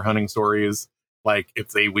monster hunting stories.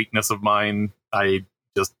 It's a weakness of mine. I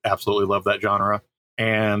just absolutely love that genre.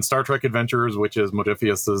 and Star Trek Adventures, which is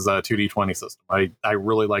Modiphius's 2D20 system. I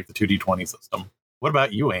really like the 2D20 system. What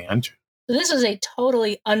about you, Ange? So this is a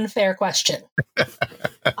totally unfair question.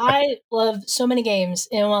 I love so many games,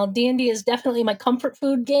 and while D&D is definitely my comfort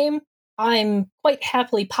food game, I'm quite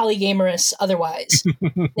happily polygamerous otherwise.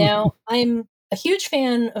 Now, I'm a huge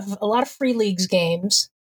fan of a lot of Free Leagues games.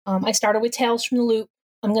 I started with Tales from the Loop.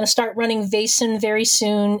 I'm going to start running Vaesen very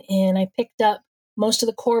soon, and I picked up most of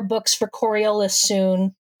the core books for Coriolis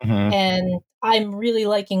soon, and I'm really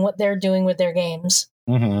liking what they're doing with their games.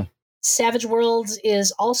 Savage Worlds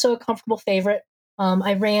is also a comfortable favorite.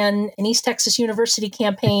 I ran an East Texas University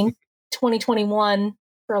campaign 2021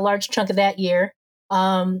 for a large chunk of that year.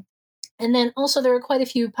 And then also there are quite a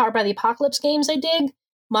few Powered by the Apocalypse games I dig.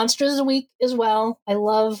 Monsters of the Week as well. I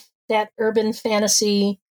love that urban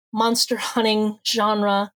fantasy monster hunting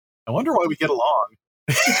genre. I wonder why we get along.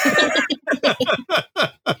 Give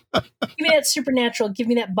me that Supernatural. Give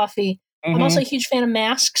me that Buffy. I'm also a huge fan of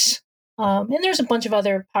Masks. And there's a bunch of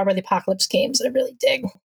other Powered by the Apocalypse games that I really dig.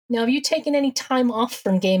 Now, have you taken any time off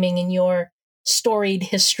from gaming in your storied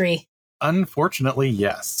history? Unfortunately,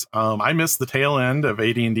 yes. I missed the tail end of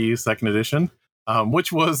AD&D 2nd edition,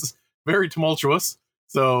 which was very tumultuous.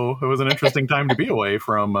 So it was an interesting time to be away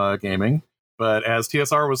from gaming. But as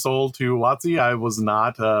TSR was sold to WotC, I was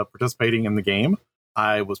not participating in the game.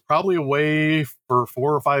 I was probably away for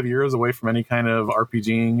 4 or 5 years away from any kind of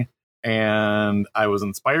RPGing. And I was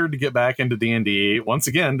inspired to get back into D&D once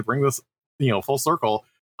again to bring this, full circle.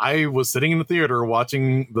 I was sitting in the theater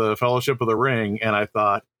watching the Fellowship of the Ring, and I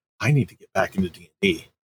thought, I need to get back into D&D.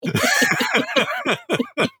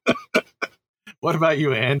 What about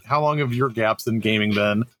you, Anne? How long have your gaps in gaming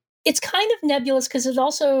been? It's kind of nebulous because it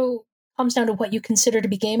also comes down to what you consider to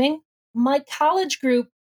be gaming. My college group,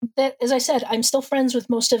 that, as I said, I'm still friends with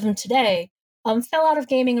most of them today, fell out of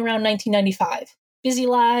gaming around 1995. Busy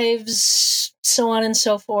lives, so on and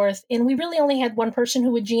so forth. And we really only had one person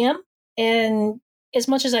who would GM. And as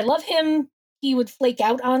much as I love him, he would flake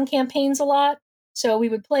out on campaigns a lot. So we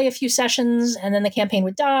would play a few sessions and then the campaign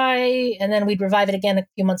would die. And then we'd revive it again a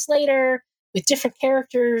few months later with different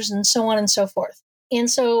characters and so on and so forth.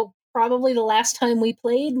 And so probably the last time we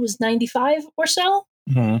played was 95 or so.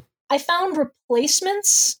 I found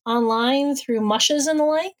replacements online through mushes and the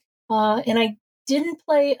like. And I didn't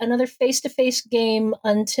play another face-to-face game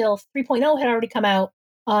until 3.0 had already come out.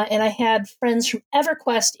 And I had friends from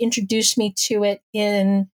EverQuest introduce me to it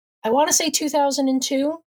in, I want to say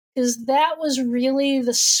 2002, because that was really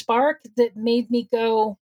the spark that made me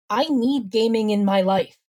go, I need gaming in my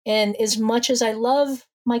life. And as much as I love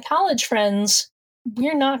my college friends,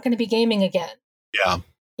 we're not going to be gaming again. Yeah.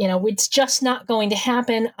 It's just not going to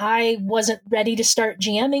happen. I wasn't ready to start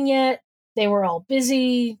GMing yet. They were all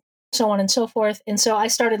busy, so on and so forth. And so I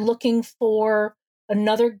started looking for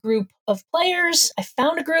another group of players. I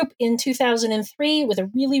found a group in 2003 with a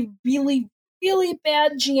really, really, really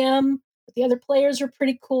bad GM. But the other players were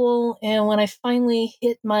pretty cool. And when I finally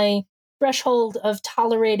hit my threshold of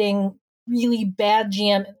tolerating really bad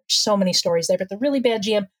GM, there's so many stories there, but the really bad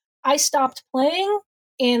GM, I stopped playing.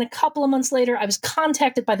 And a couple of months later, I was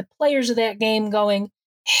contacted by the players of that game going,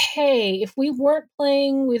 hey, if we weren't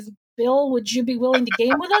playing with Bill, would you be willing to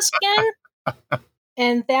game with us again?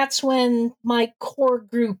 And that's when my core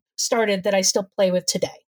group started that I still play with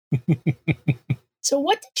today. So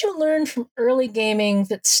what did you learn from early gaming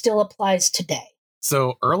that still applies today?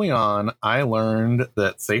 So early on, I learned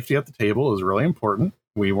that safety at the table is really important.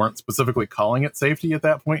 We weren't specifically calling it safety at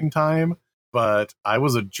that point in time, but I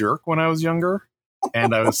was a jerk when I was younger.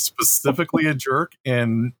 And I was specifically a jerk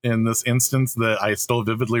in this instance that I still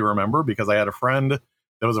vividly remember because I had a friend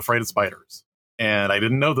that was afraid of spiders. And I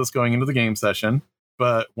didn't know this going into the game session.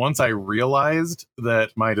 But once I realized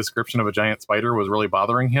that my description of a giant spider was really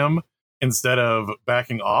bothering him, instead of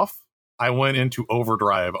backing off, I went into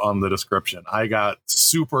overdrive on the description. I got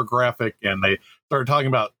super graphic and they started talking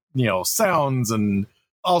about, sounds and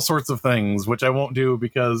all sorts of things, which I won't do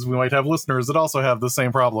because we might have listeners that also have the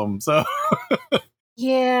same problem. So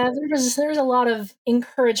yeah, there's a lot of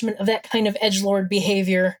encouragement of that kind of edgelord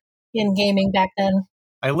behavior in gaming back then.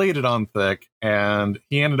 I laid it on thick, and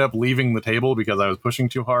he ended up leaving the table because I was pushing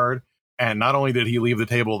too hard. And not only did he leave the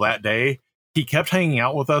table that day, he kept hanging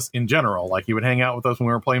out with us in general. Like, he would hang out with us when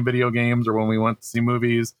we were playing video games or when we went to see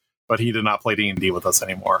movies, but he did not play D&D with us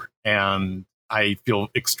anymore. And I feel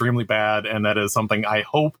extremely bad, and that is something I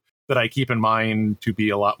hope that I keep in mind to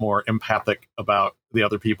be a lot more empathic about the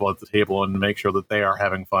other people at the table and make sure that they are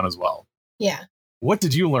having fun as well. Yeah. What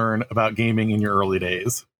did you learn about gaming in your early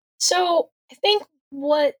days? So I think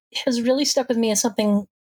what has really stuck with me is something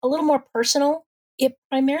a little more personal. it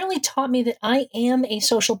primarily taught me that I am a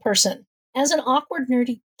social person. As an awkward,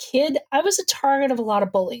 nerdy kid, I was the target of a lot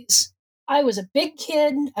of bullies. I was a big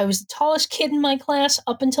kid. I was the tallest kid in my class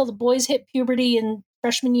up until the boys hit puberty in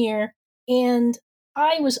freshman year. And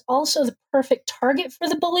I was also the perfect target for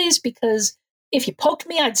the bullies because if you poked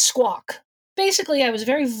me, I'd squawk. Basically, I was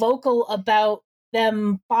very vocal about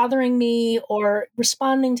them bothering me or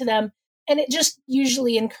responding to them, and it just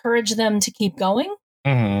usually encouraged them to keep going.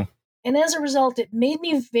 Mm-hmm. And as a result, it made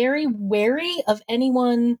me very wary of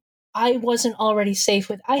anyone I wasn't already safe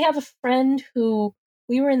with. I have a friend who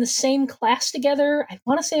we were in the same class together. I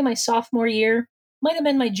want to say my sophomore year, might have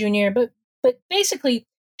been my junior, but basically,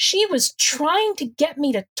 she was trying to get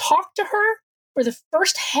me to talk to her for the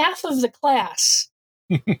first half of the class.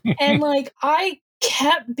 And like I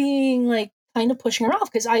kept being like kind of pushing her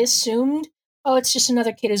off because I assumed, oh, it's just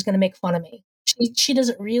another kid who's going to make fun of me. She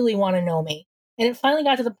doesn't really want to know me. And it finally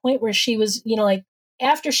got to the point where she was, like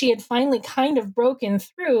after she had finally kind of broken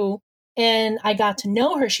through and I got to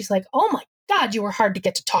know her, she's like, oh my God, you were hard to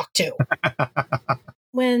get to talk to.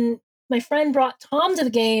 When my friend brought Tom to the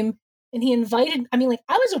game and he invited, I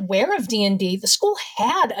was aware of D&D. The school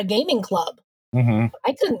had a gaming club. Mm-hmm.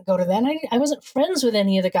 I couldn't go to that. I wasn't friends with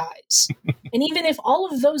any of the guys. And even if all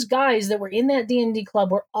of those guys that were in that D&D club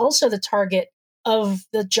were also the target of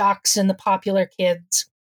the jocks and the popular kids,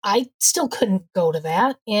 I still couldn't go to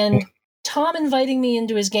that. And Tom inviting me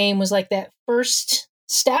into his game was like that first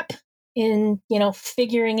step in,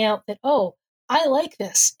 figuring out that, oh, I like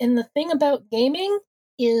this. And the thing about gaming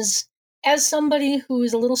is, as somebody who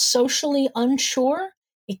is a little socially unsure,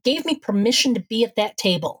 it gave me permission to be at that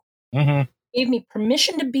table. Mm-hmm. Gave me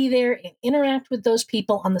permission to be there and interact with those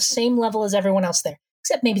people on the same level as everyone else there,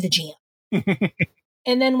 except maybe the GM.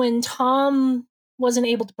 And then when Tom wasn't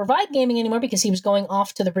able to provide gaming anymore because he was going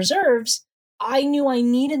off to the reserves, I knew I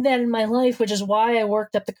needed that in my life, which is why I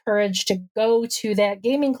worked up the courage to go to that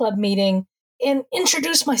gaming club meeting and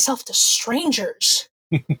introduce myself to strangers.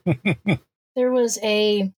 There was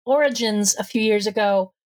a Origins a few years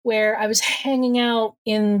ago where I was hanging out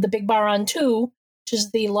in the Big Bar on 2, which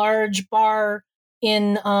is the large bar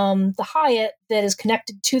in the Hyatt that is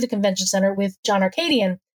connected to the convention center with John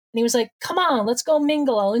Arcadian. And he was like, come on, let's go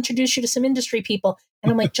mingle. I'll introduce you to some industry people.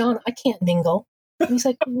 And I'm like, John, I can't mingle. And he's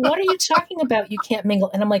like, what are you talking about? You can't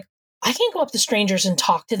mingle. And I'm like, I can't go up to strangers and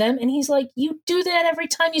talk to them. And he's like, you do that every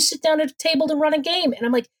time you sit down at a table to run a game. And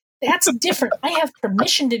I'm like, that's different. I have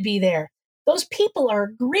permission to be there. Those people are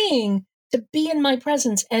agreeing to be in my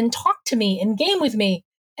presence and talk to me and game with me.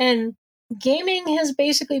 And gaming has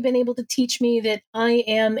basically been able to teach me that I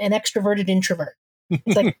am an extroverted introvert.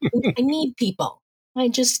 It's like, I need people. I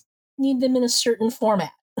just need them in a certain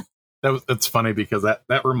format. That's funny because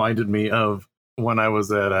that reminded me of when I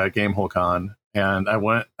was at Gamehole Con and I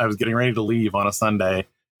was getting ready to leave on a Sunday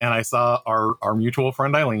and I saw our mutual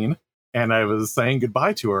friend Eileen and I was saying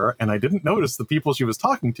goodbye to her and I didn't notice the people she was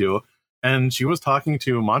talking to. And she was talking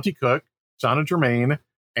to Monty Cook, Shauna Germain,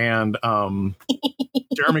 and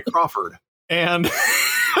Jeremy Crawford. And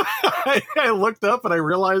I looked up and I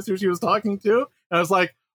realized who she was talking to. And I was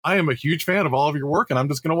like, I am a huge fan of all of your work and I'm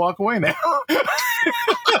just going to walk away now.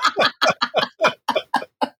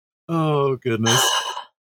 Oh, goodness.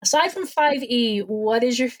 Aside from 5e, what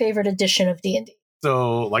is your favorite edition of D&D?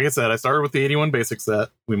 So, like I said, I started with the 81 basic set.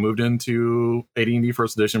 We moved into AD&D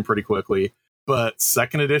first edition pretty quickly. But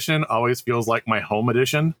second edition always feels like my home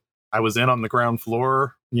edition. I was in on the ground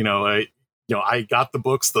floor. I got the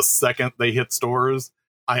books the second they hit stores.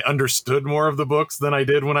 I understood more of the books than I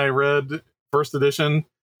did when I read first edition.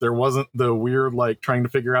 There wasn't the weird, trying to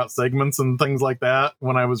figure out segments and things like that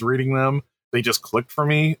when I was reading them. They just clicked for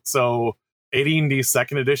me. So AD&D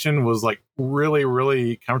second edition was, really,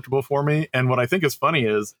 really comfortable for me. And what I think is funny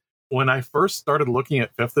is when I first started looking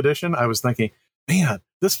at fifth edition, I was thinking, man,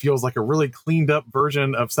 this feels like a really cleaned up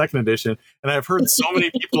version of second edition. And I've heard so many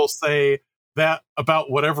people say that about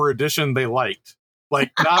whatever edition they liked.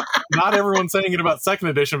 Not everyone saying it about second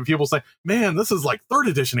edition, but people say, man, this is like third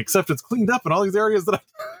edition, except it's cleaned up in all these areas that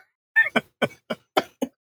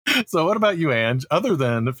So what about you, Ange? Other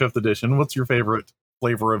than fifth edition, what's your favorite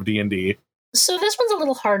flavor of D&D? So this one's a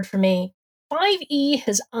little hard for me. 5e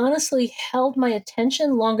has honestly held my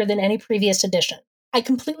attention longer than any previous edition. I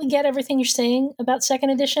completely get everything you're saying about second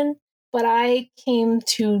edition, but I came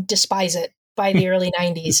to despise it by the early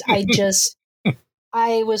 90s.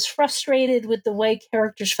 I was frustrated with the way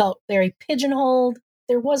characters felt very pigeonholed.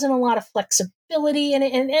 There wasn't a lot of flexibility in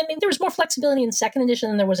it. And there was more flexibility in second edition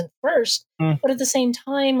than there was in first. But at the same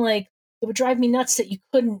time, it would drive me nuts that you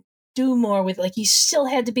couldn't do more with, you still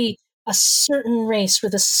had to be a certain race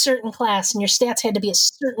with a certain class and your stats had to be a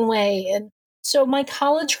certain way. And So my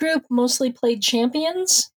college group mostly played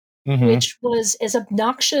Champions, which was as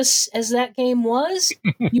obnoxious as that game was.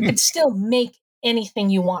 You could still make anything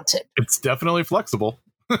you wanted. It's definitely flexible.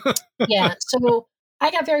 Yeah, so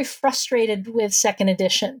I got very frustrated with second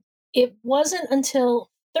edition. It wasn't until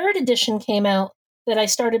third edition came out that I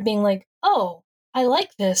started being like, oh, I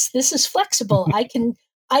like this. This is flexible. I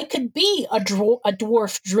could be a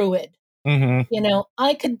dwarf druid. You know,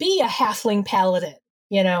 I could be a halfling paladin.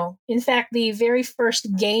 You know, in fact, the very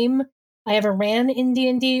first game I ever ran in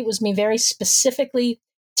D&D was me very specifically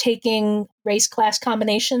taking race class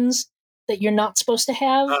combinations that you're not supposed to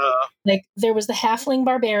have. Like, there was the halfling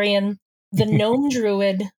barbarian, the gnome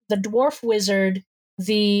druid, the dwarf wizard,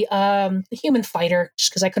 the human fighter,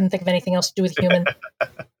 just because I couldn't think of anything else to do with human.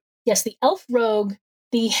 Yes, the elf rogue,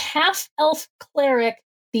 the half-elf cleric,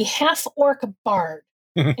 the half-orc bard.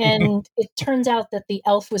 And it turns out that the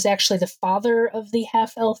elf was actually the father of the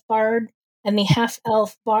half-elf bard, and the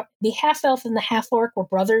half-elf and the half-orc were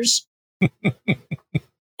brothers.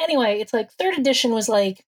 Anyway, it's like third edition was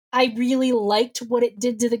like, I really liked what it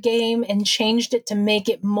did to the game and changed it to make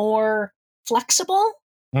it more flexible.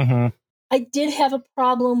 I did have a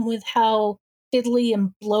problem with how fiddly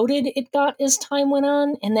and bloated it got as time went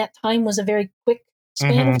on, and that time was a very quick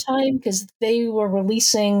span of time because they were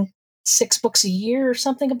releasing 6 books a year or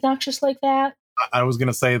something obnoxious like that. I was going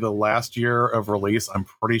to say the last year of release, I'm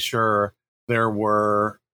pretty sure there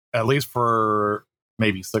were, at least for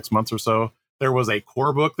maybe 6 months or so, there was a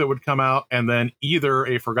core book that would come out, and then either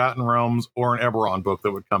a Forgotten Realms or an Eberron book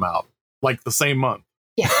that would come out, like the same month.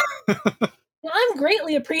 Yeah. Now, I'm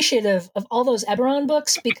greatly appreciative of all those Eberron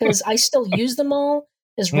books because I still use them all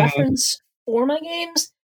as reference for my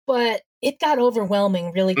games, but it got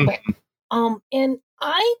overwhelming really quick. And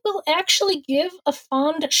I will actually give a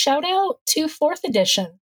fond shout out to 4th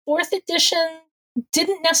edition. 4th edition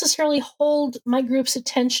didn't necessarily hold my group's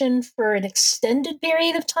attention for an extended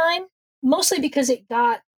period of time, mostly because it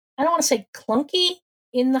got, I don't want to say clunky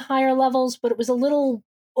in the higher levels, but it was a little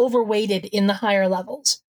overweighted in the higher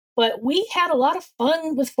levels. But we had a lot of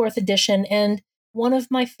fun with 4th edition, and one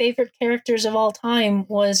of my favorite characters of all time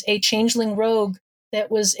was a changeling rogue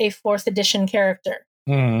that was a 4th edition character.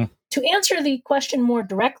 To answer the question more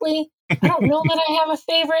directly, I don't know that I have a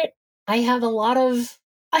favorite. I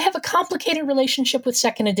have a complicated relationship with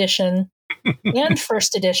 2nd edition and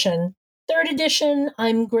 1st edition. 3rd edition,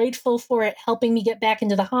 I'm grateful for it helping me get back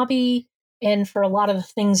into the hobby and for a lot of the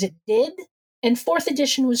things it did. And 4th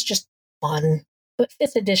edition was just fun. But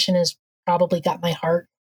 5th edition has probably got my heart.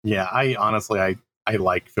 Yeah, I honestly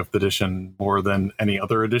like 5th edition more than any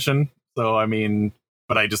other edition. So, I mean,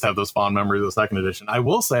 but I just have those fond memories of 2nd edition. I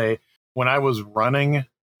will say, when I was running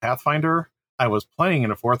Pathfinder, I was playing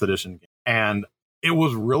in a 4th edition game, and it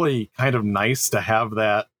was really kind of nice to have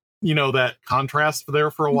that, you know, that contrast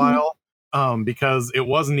there for a while, because it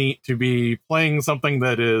was neat to be playing something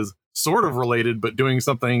that is sort of related, but doing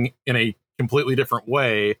something in a completely different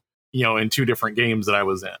way, you know, in 2 different games that I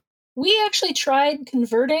was in. We actually tried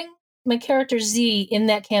converting my character Z in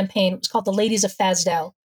that campaign. It was called the Ladies of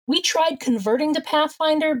Fazdal. We tried converting to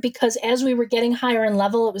Pathfinder because as we were getting higher in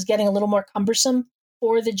level, it was getting a little more cumbersome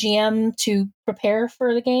for the GM to prepare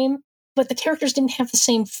for the game. But the characters didn't have the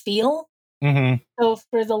same feel. So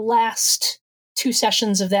for the last 2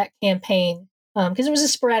 sessions of that campaign, because it was a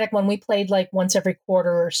sporadic one, we played like once every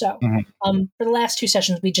quarter or so. For the last 2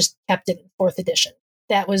 sessions, we just kept it in 4th edition.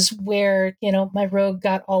 That was where, you know, my rogue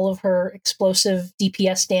got all of her explosive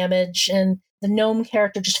DPS damage, and the gnome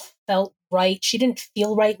character just felt right. She didn't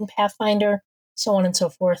feel right in Pathfinder, so on and so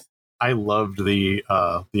forth. I loved the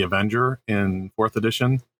Avenger in 4th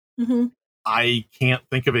edition. I can't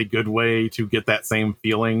think of a good way to get that same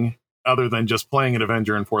feeling other than just playing an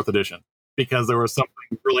Avenger in 4th edition, because there was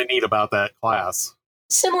something really neat about that class.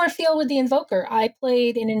 Similar feel with the Invoker. I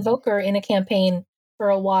played an Invoker in a campaign for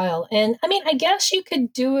a while, and I mean, I guess you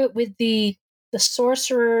could do it with the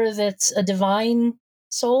sorcerer that's a divine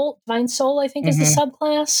soul, I think is the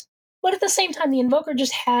subclass. But at the same time, the Invoker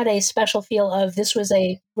just had a special feel of this was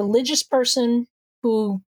a religious person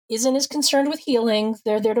who isn't as concerned with healing.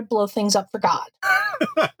 They're there to blow things up for God.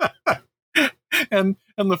 And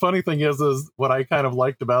the funny thing is what I kind of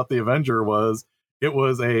liked about the Avenger was it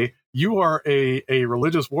was you are a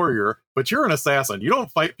religious warrior, but you're an assassin. You don't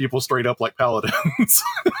fight people straight up like paladins.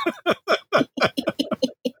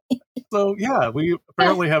 So yeah, we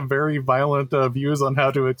apparently have very violent views on how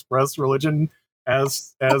to express religion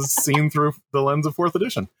as seen through the lens of 4th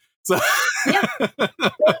edition. So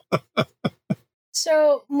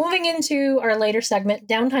So moving into our later segment,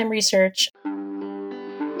 downtime research.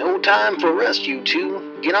 No time for rest, you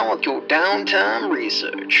two. Get on with your downtime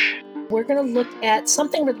research. we're going to look at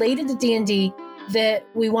something related to D&D that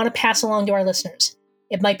we want to pass along to our listeners.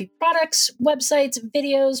 It might be products, websites,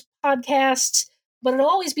 videos, podcasts, but it'll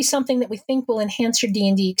always be something that we think will enhance your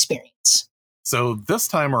D&D experience. So this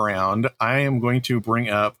time around, I am going to bring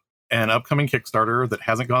up an upcoming Kickstarter that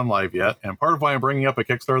hasn't gone live yet. And part of why I'm bringing up a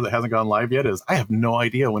Kickstarter that hasn't gone live yet is I have no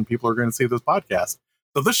idea when people are going to see this podcast.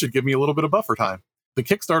 So this should give me a little bit of buffer time. The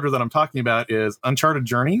Kickstarter that I'm talking about is Uncharted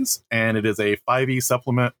Journeys, and it is a 5e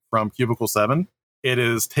supplement from Cubicle 7. It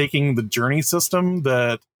is taking the journey system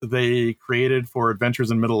that they created for Adventures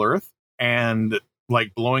in Middle-earth and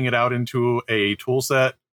like blowing it out into a tool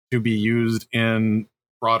set to be used in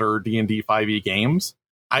broader D&D 5e games.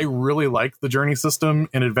 I really like the journey system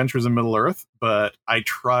in Adventures in Middle-earth, but I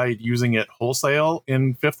tried using it wholesale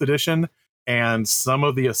in 5th edition, and some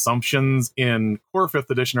of the assumptions in core 5th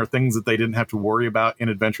edition are things that they didn't have to worry about in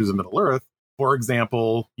Adventures in Middle-earth. For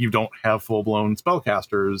example, you don't have full-blown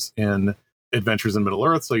spellcasters in Adventures in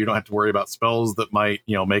Middle-earth, so you don't have to worry about spells that might,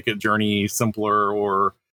 make a journey simpler,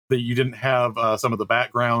 or that you didn't have some of the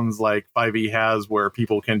backgrounds like 5e has where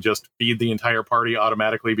people can just feed the entire party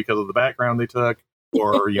automatically because of the background they took.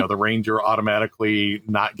 Or, the ranger automatically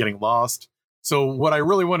not getting lost. So what I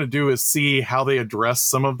really want to do is see how they address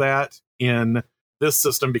some of that in this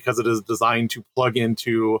system, because it is designed to plug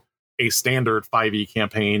into a standard 5e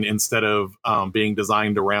campaign instead of being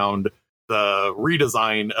designed around the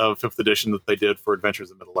redesign of 5th edition that they did for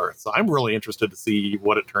Adventures in Middle-earth. So I'm really interested to see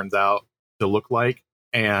what it turns out to look like.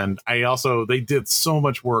 And they did so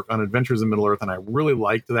much work on Adventures in Middle-earth, and I really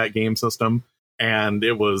liked that game system. And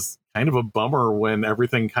it was kind of a bummer when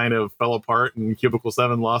everything kind of fell apart and Cubicle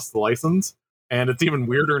 7 lost the license. And it's even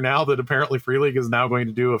weirder now that apparently Free League is now going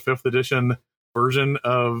to do a 5th edition version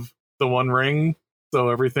of the One Ring. So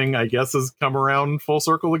everything, I guess, has come around full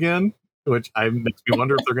circle again, which makes me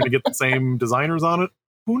wonder if they're going to get the same designers on it.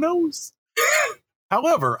 Who knows?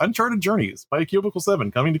 However, Uncharted Journeys by Cubicle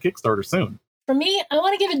 7 coming to Kickstarter soon. For me, I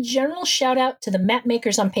want to give a general shout out to the map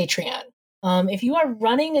makers on Patreon. If you are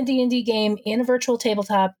running a D&D game in a virtual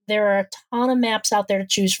tabletop, there are a ton of maps out there to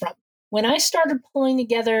choose from. When I started pulling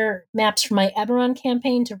together maps for my Eberron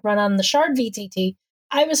campaign to run on the Shard VTT,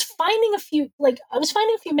 I was finding a few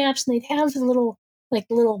maps, and they'd have the little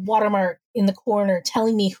watermark in the corner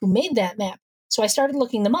telling me who made that map. So I started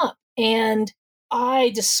looking them up, and I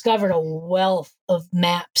discovered a wealth of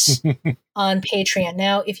maps on Patreon.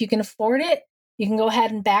 Now, if you can afford it, you can go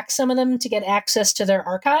ahead and back some of them to get access to their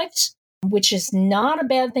archives, which is not a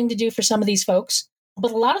bad thing to do for some of these folks.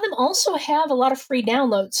 But a lot of them also have a lot of free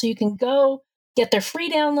downloads. So you can go get their free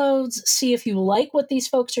downloads, see if you like what these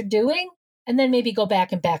folks are doing, and then maybe go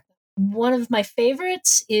back and back them. One of my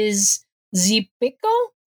favorites is Zepeku.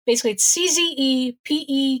 Basically, it's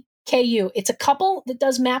CZEPEKU. It's a couple that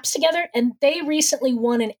does maps together, and they recently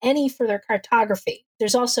won an ENnie for their cartography.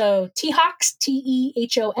 There's also THAC0,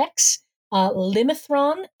 TEHOX,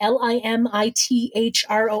 Limithron,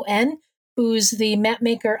 LIMITHRON, who's the map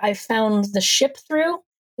maker I found the ship through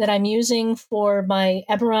that I'm using for my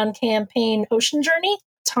Eberron campaign Ocean Journey.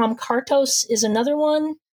 Tom Kartos is another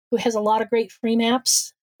one who has a lot of great free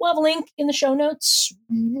maps. We'll have a link in the show notes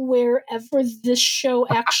wherever this show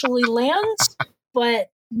actually lands, but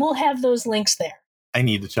we'll have those links there. I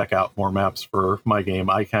need to check out more maps for my game.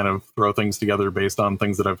 I kind of throw things together based on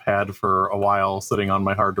things that I've had for a while sitting on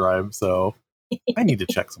my hard drive, so I need to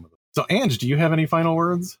check some of them. So, Ange, do you have any final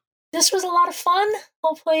words? This was a lot of fun.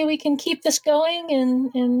 Hopefully we can keep this going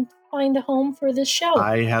and find a home for this show.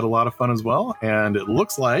 I had a lot of fun as well, and it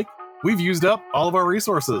looks like we've used up all of our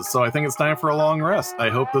resources, so I think it's time for a long rest. I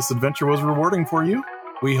hope this adventure was rewarding for you.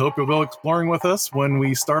 We hope you'll go exploring with us when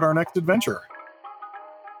we start our next adventure.